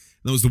started.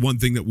 That was the one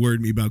thing that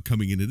worried me about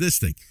coming into this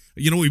thing.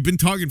 We've been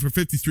talking for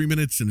 53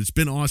 minutes, and it's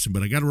been awesome,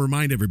 but I got to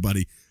remind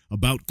everybody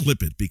about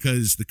Clip It,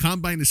 because the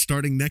Combine is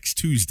starting next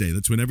Tuesday.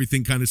 That's when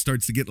everything kind of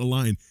starts to get in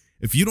line.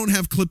 If you don't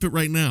have Clip It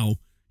right now,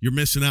 you're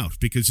missing out,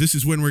 because this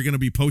is when we're going to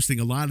be posting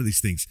a lot of these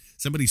things.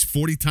 Somebody's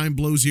 40 time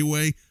blows you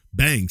away.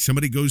 Bang.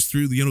 Somebody goes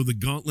through the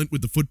gauntlet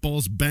with the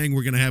footballs. Bang.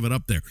 We're going to have it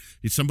up there.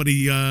 If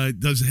somebody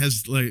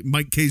has like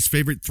Mike K's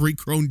favorite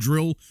 3-cone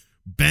drill,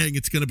 bang,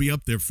 it's going to be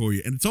up there for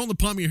you. And it's all in the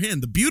palm of your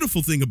hand. The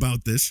beautiful thing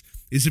about this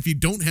is if you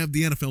don't have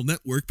the NFL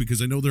Network,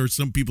 because I know there are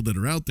some people that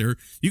are out there,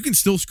 you can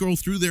still scroll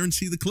through there and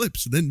see the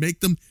clips, then make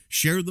them,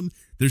 share them.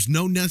 There's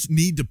no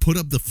need to put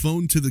up the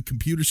phone to the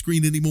computer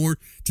screen anymore,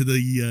 to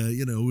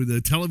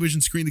the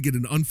television screen to get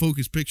an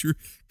unfocused picture.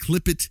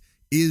 Clip It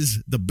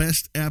is the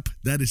best app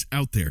that is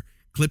out there.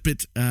 Clip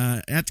It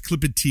at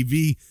Clip It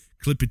TV,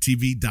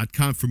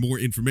 clipittv.com for more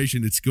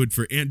information. It's good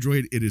for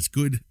Android. It is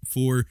good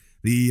for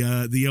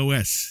the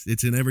OS.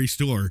 It's in every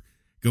store.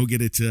 Go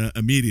get it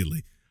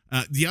immediately.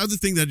 The other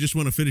thing that I just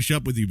want to finish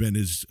up with you, Ben,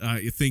 is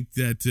I think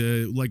that,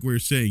 like we were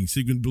saying,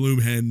 Sigmund Bloom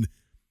and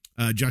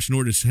Josh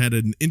Nordis had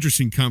an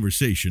interesting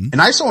conversation.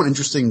 And I saw an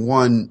interesting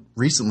one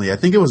recently. I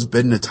think it was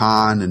Ben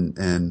Natan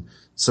and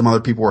some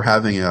other people were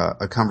having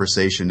a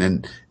conversation,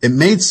 and it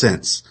made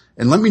sense.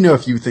 And let me know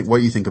if you think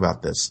what you think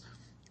about this.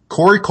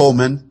 Corey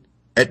Coleman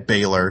at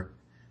Baylor,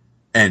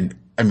 and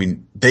I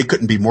mean, they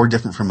couldn't be more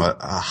different from a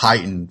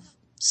height and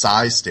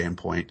size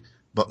standpoint,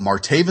 but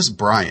Martavis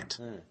Bryant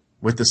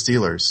with the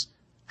Steelers,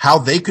 how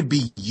they could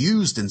be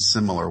used in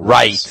similar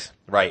ways.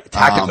 Right.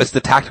 It's the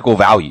tactical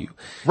value.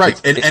 Right.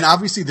 And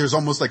obviously there's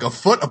almost like a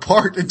foot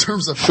apart in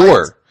terms of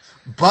height,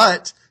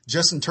 but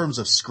just in terms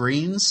of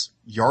screens,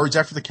 yards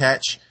after the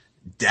catch,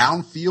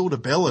 downfield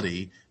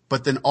ability,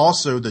 but then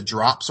also the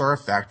drops are a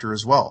factor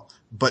as well.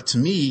 But to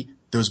me,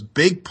 those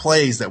big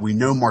plays that we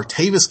know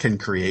Martavis can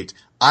create,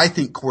 I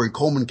think Corey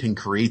Coleman can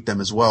create them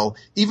as well,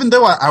 even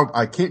though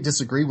I can't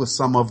disagree with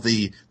some of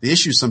the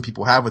issues some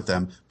people have with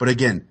them. But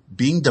again,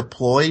 being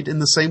deployed in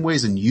the same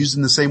ways and used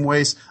in the same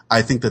ways,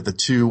 I think that the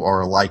two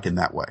are alike in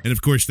that way. And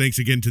of course, thanks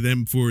again to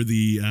them for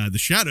the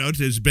shout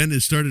out. As Ben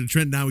has started a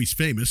trend, now he's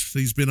famous.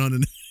 He's been on a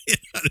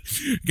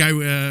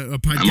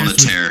podcast. I'm on a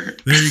tear.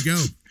 There you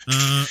go.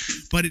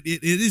 But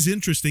it is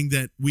interesting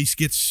that we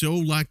get so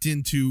locked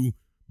into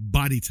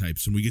body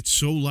types, and we get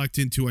so locked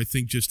into, I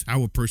think, just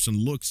how a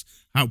person looks,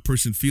 how a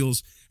person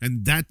feels,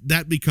 and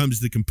that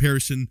becomes the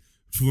comparison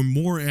for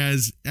more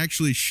as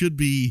actually should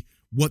be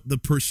what the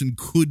person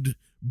could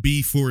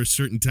be for a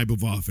certain type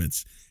of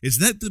offense. Is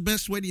that the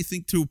best way, do you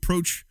think, to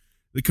approach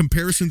the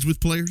comparisons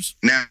with players?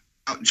 Now,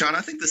 John,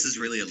 I think this is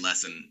really a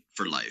lesson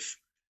for life.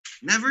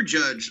 Never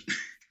judge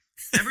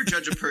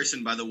a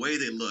person by the way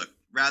they look,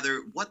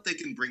 rather what they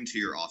can bring to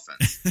your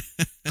offense.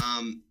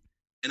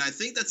 And I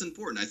think that's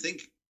important. I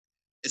think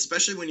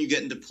especially when you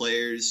get into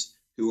players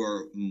who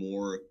are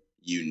more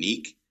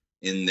unique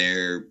in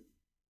their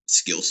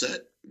skill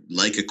set,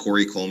 like a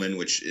Corey Coleman,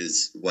 which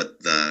is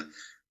what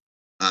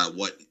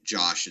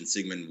Josh and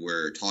Sigmund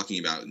were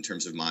talking about in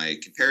terms of my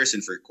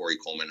comparison for Corey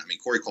Coleman. I mean,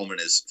 Corey Coleman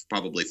is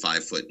probably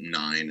 5'9"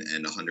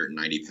 and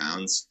 190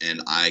 pounds,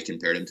 and I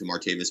compared him to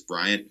Martavis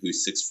Bryant,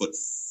 who's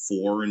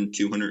 6'4" and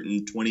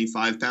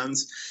 225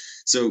 pounds.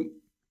 So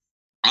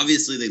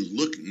obviously they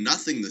look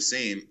nothing the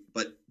same,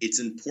 but it's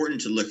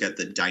important to look at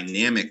the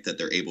dynamic that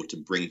they're able to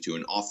bring to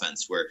an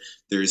offense where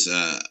there's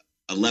a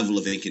level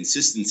of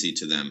inconsistency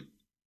to them,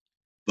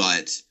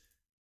 but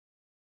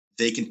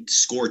they can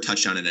score a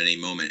touchdown at any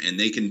moment, and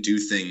they can do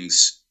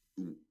things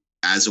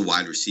as a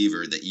wide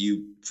receiver that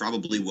you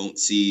probably won't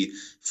see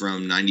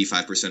from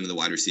 95% of the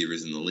wide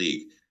receivers in the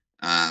league.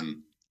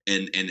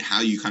 And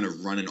how you kind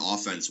of run an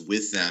offense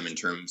with them in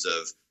terms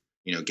of,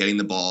 getting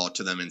the ball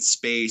to them in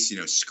space,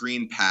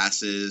 screen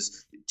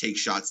passes, take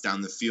shots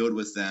down the field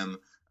with them,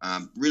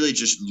 really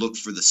just look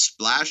for the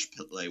splash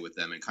play with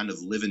them and kind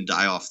of live and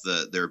die off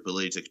their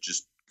ability to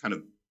just kind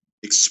of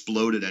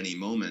explode at any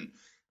moment.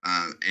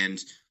 And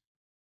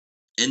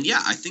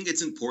yeah, I think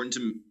it's important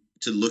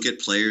to look at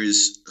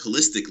players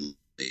holistically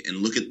and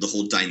look at the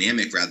whole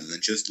dynamic rather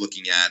than just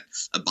looking at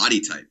a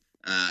body type.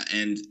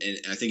 And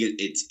I think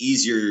it's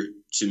easier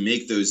to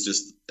make those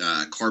just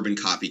carbon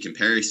copy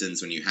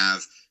comparisons when you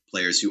have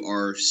players who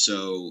are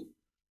so,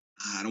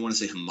 I don't want to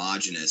say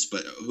homogenous,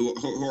 but who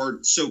are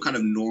so kind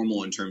of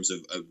normal in terms of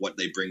what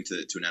they bring to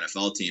an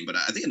NFL team. But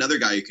I think another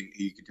guy you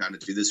can kind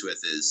of do this with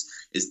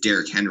is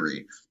Derrick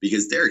Henry,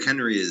 because Derrick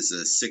Henry is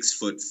a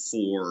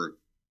 6'4",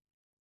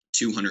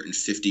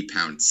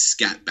 250-pound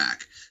scat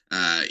back.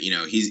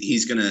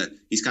 He's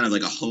kind of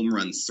like a home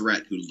run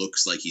threat who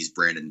looks like he's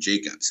Brandon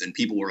Jacobs, and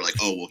people were like,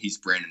 "Oh, well, he's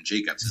Brandon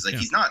Jacobs." It's like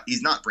he's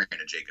not Brandon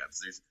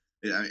Jacobs.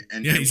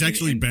 He's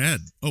actually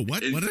bad. Oh,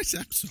 what did I say?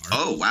 I'm sorry.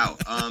 Oh, wow.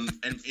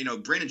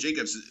 Brandon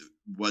Jacobs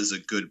was a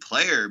good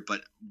player,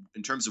 but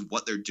in terms of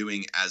what they're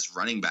doing as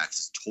running backs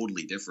is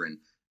totally different.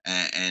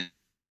 And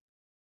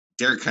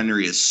Derrick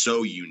Henry is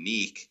so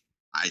unique,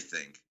 I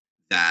think,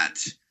 that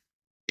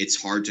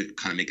it's hard to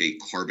kind of make a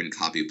carbon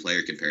copy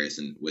player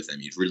comparison with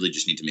him. You really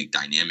just need to make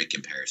dynamic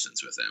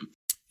comparisons with him.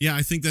 Yeah,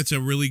 I think that's a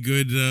really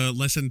good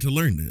lesson to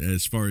learn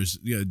as far as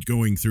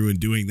going through and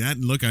doing that.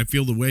 And look, I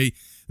feel the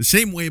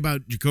same way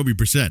about Jacoby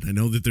Brissett. I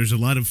know that there's a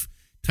lot of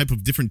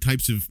different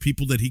types of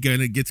people that he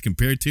kind of gets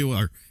compared to.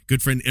 Our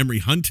good friend Emery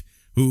Hunt,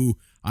 who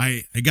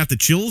I got the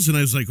chills, and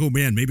I was like, oh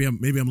man, maybe I'm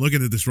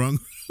looking at this wrong.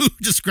 Who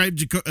described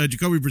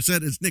Jacoby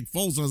Brissett as Nick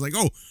Foles? I was like,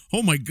 oh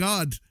my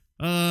God.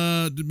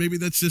 Maybe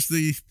that's just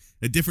a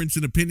difference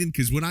in opinion,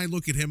 because when I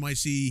look at him, I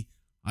see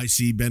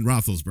Ben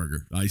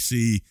Roethlisberger. I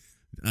see,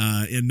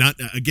 and not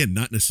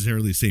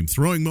necessarily the same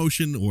throwing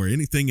motion or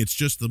anything. It's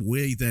just the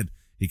way that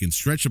he can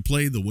stretch a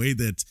play, the way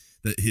that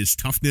his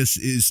toughness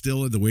is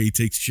still, the way he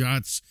takes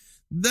shots,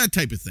 that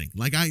type of thing.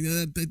 Like I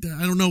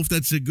don't know if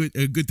that's a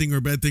good thing or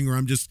a bad thing, or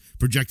I'm just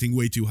projecting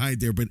way too high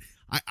there. But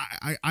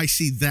I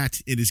see that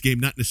in his game,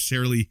 not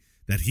necessarily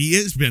that he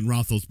is Ben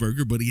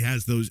Roethlisberger, but he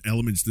has those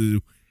elements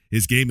to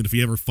his game, and if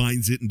he ever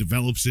finds it and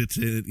develops it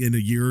in a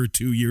year or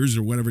 2 years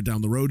or whatever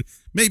down the road,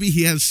 maybe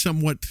he has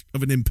somewhat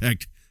of an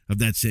impact of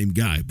that same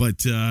guy.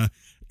 But,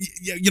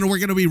 we're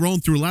going to be rolling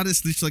through a lot of this.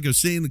 Just like I was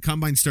saying, the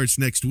Combine starts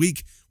next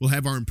week. We'll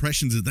have our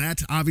impressions of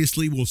that.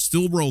 Obviously, we'll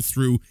still roll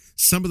through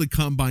some of the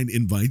Combine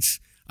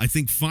invites. I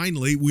think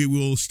finally we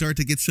will start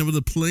to get some of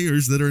the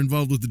players that are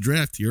involved with the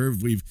draft here.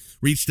 We've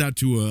reached out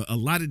to a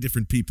lot of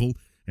different people,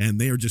 and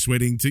they are just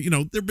waiting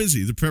to, they're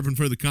busy. They're prepping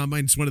for the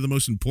Combine. It's one of the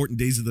most important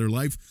days of their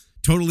life.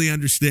 Totally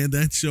understand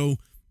that. So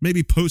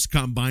maybe post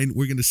Combine,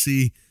 we're going to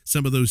see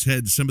some of those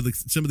heads, some of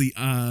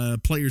the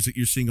players that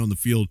you're seeing on the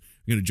field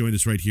are going to join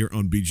us right here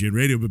on BGN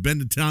Radio. But Ben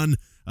Natan,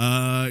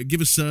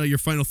 give us your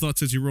final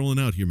thoughts as you're rolling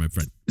out here, my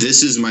friend.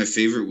 This is my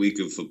favorite week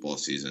of football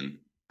season.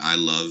 I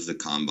love the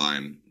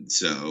Combine,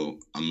 so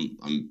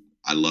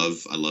I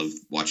love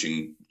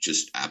watching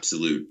just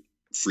absolute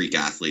freak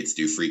athletes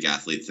do freak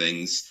athlete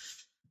things.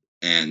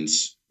 And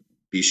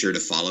be sure to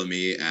follow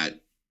me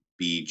at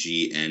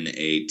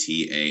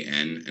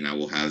BGNATAN, and I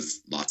will have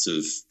lots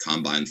of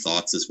Combine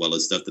thoughts as well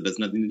as stuff that has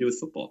nothing to do with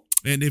football.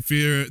 And if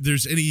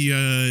there's any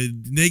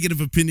negative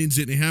opinions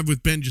that you have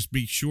with Ben, just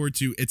be sure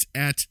to, it's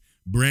at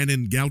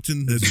Brandon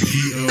Gowton. That's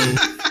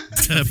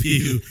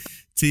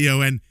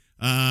GOWTON.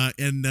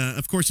 And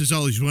of course, as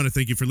always, we want to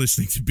thank you for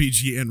listening to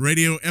BGN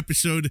Radio,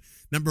 episode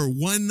number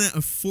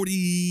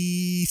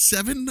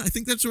 147. I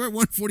think that's right,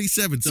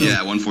 147. So,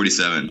 yeah,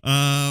 147.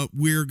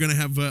 We're going to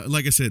have,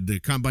 like I said, the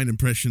Combine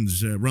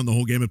impressions run the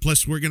whole game. And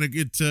plus, we're going to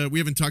get, we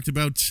haven't talked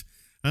about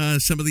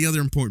some of the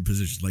other important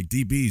positions like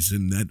DBs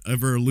and that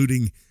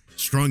ever-eluding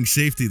strong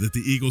safety that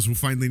the Eagles will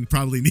finally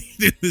probably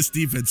need in this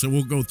defense. So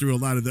we'll go through a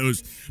lot of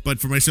those. But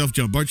for myself,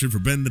 John Barchard, for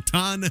Ben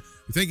Natan,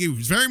 thank you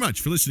very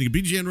much for listening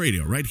to BGN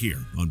Radio right here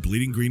on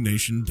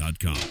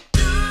BleedingGreenNation.com.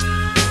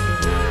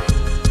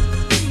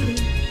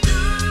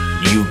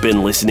 You've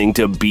been listening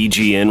to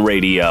BGN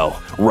Radio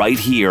right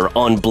here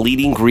on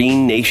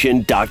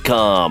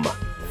BleedingGreenNation.com.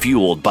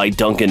 Fueled by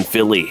Duncan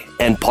Philly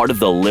and part of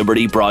the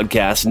Liberty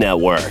Broadcast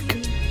Network.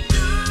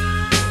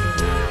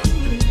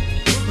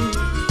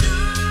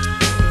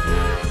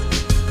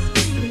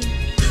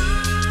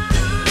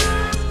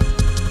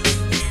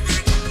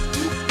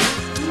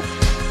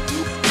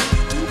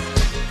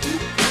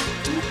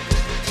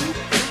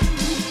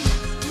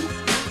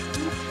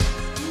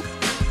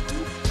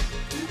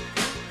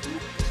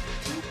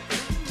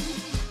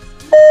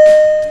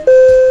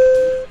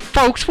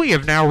 Folks, we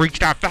have now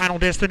reached our final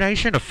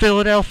destination of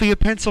Philadelphia,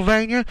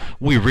 Pennsylvania.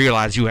 We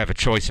realize you have a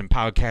choice in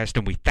podcast,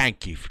 and we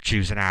thank you for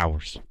choosing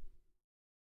ours.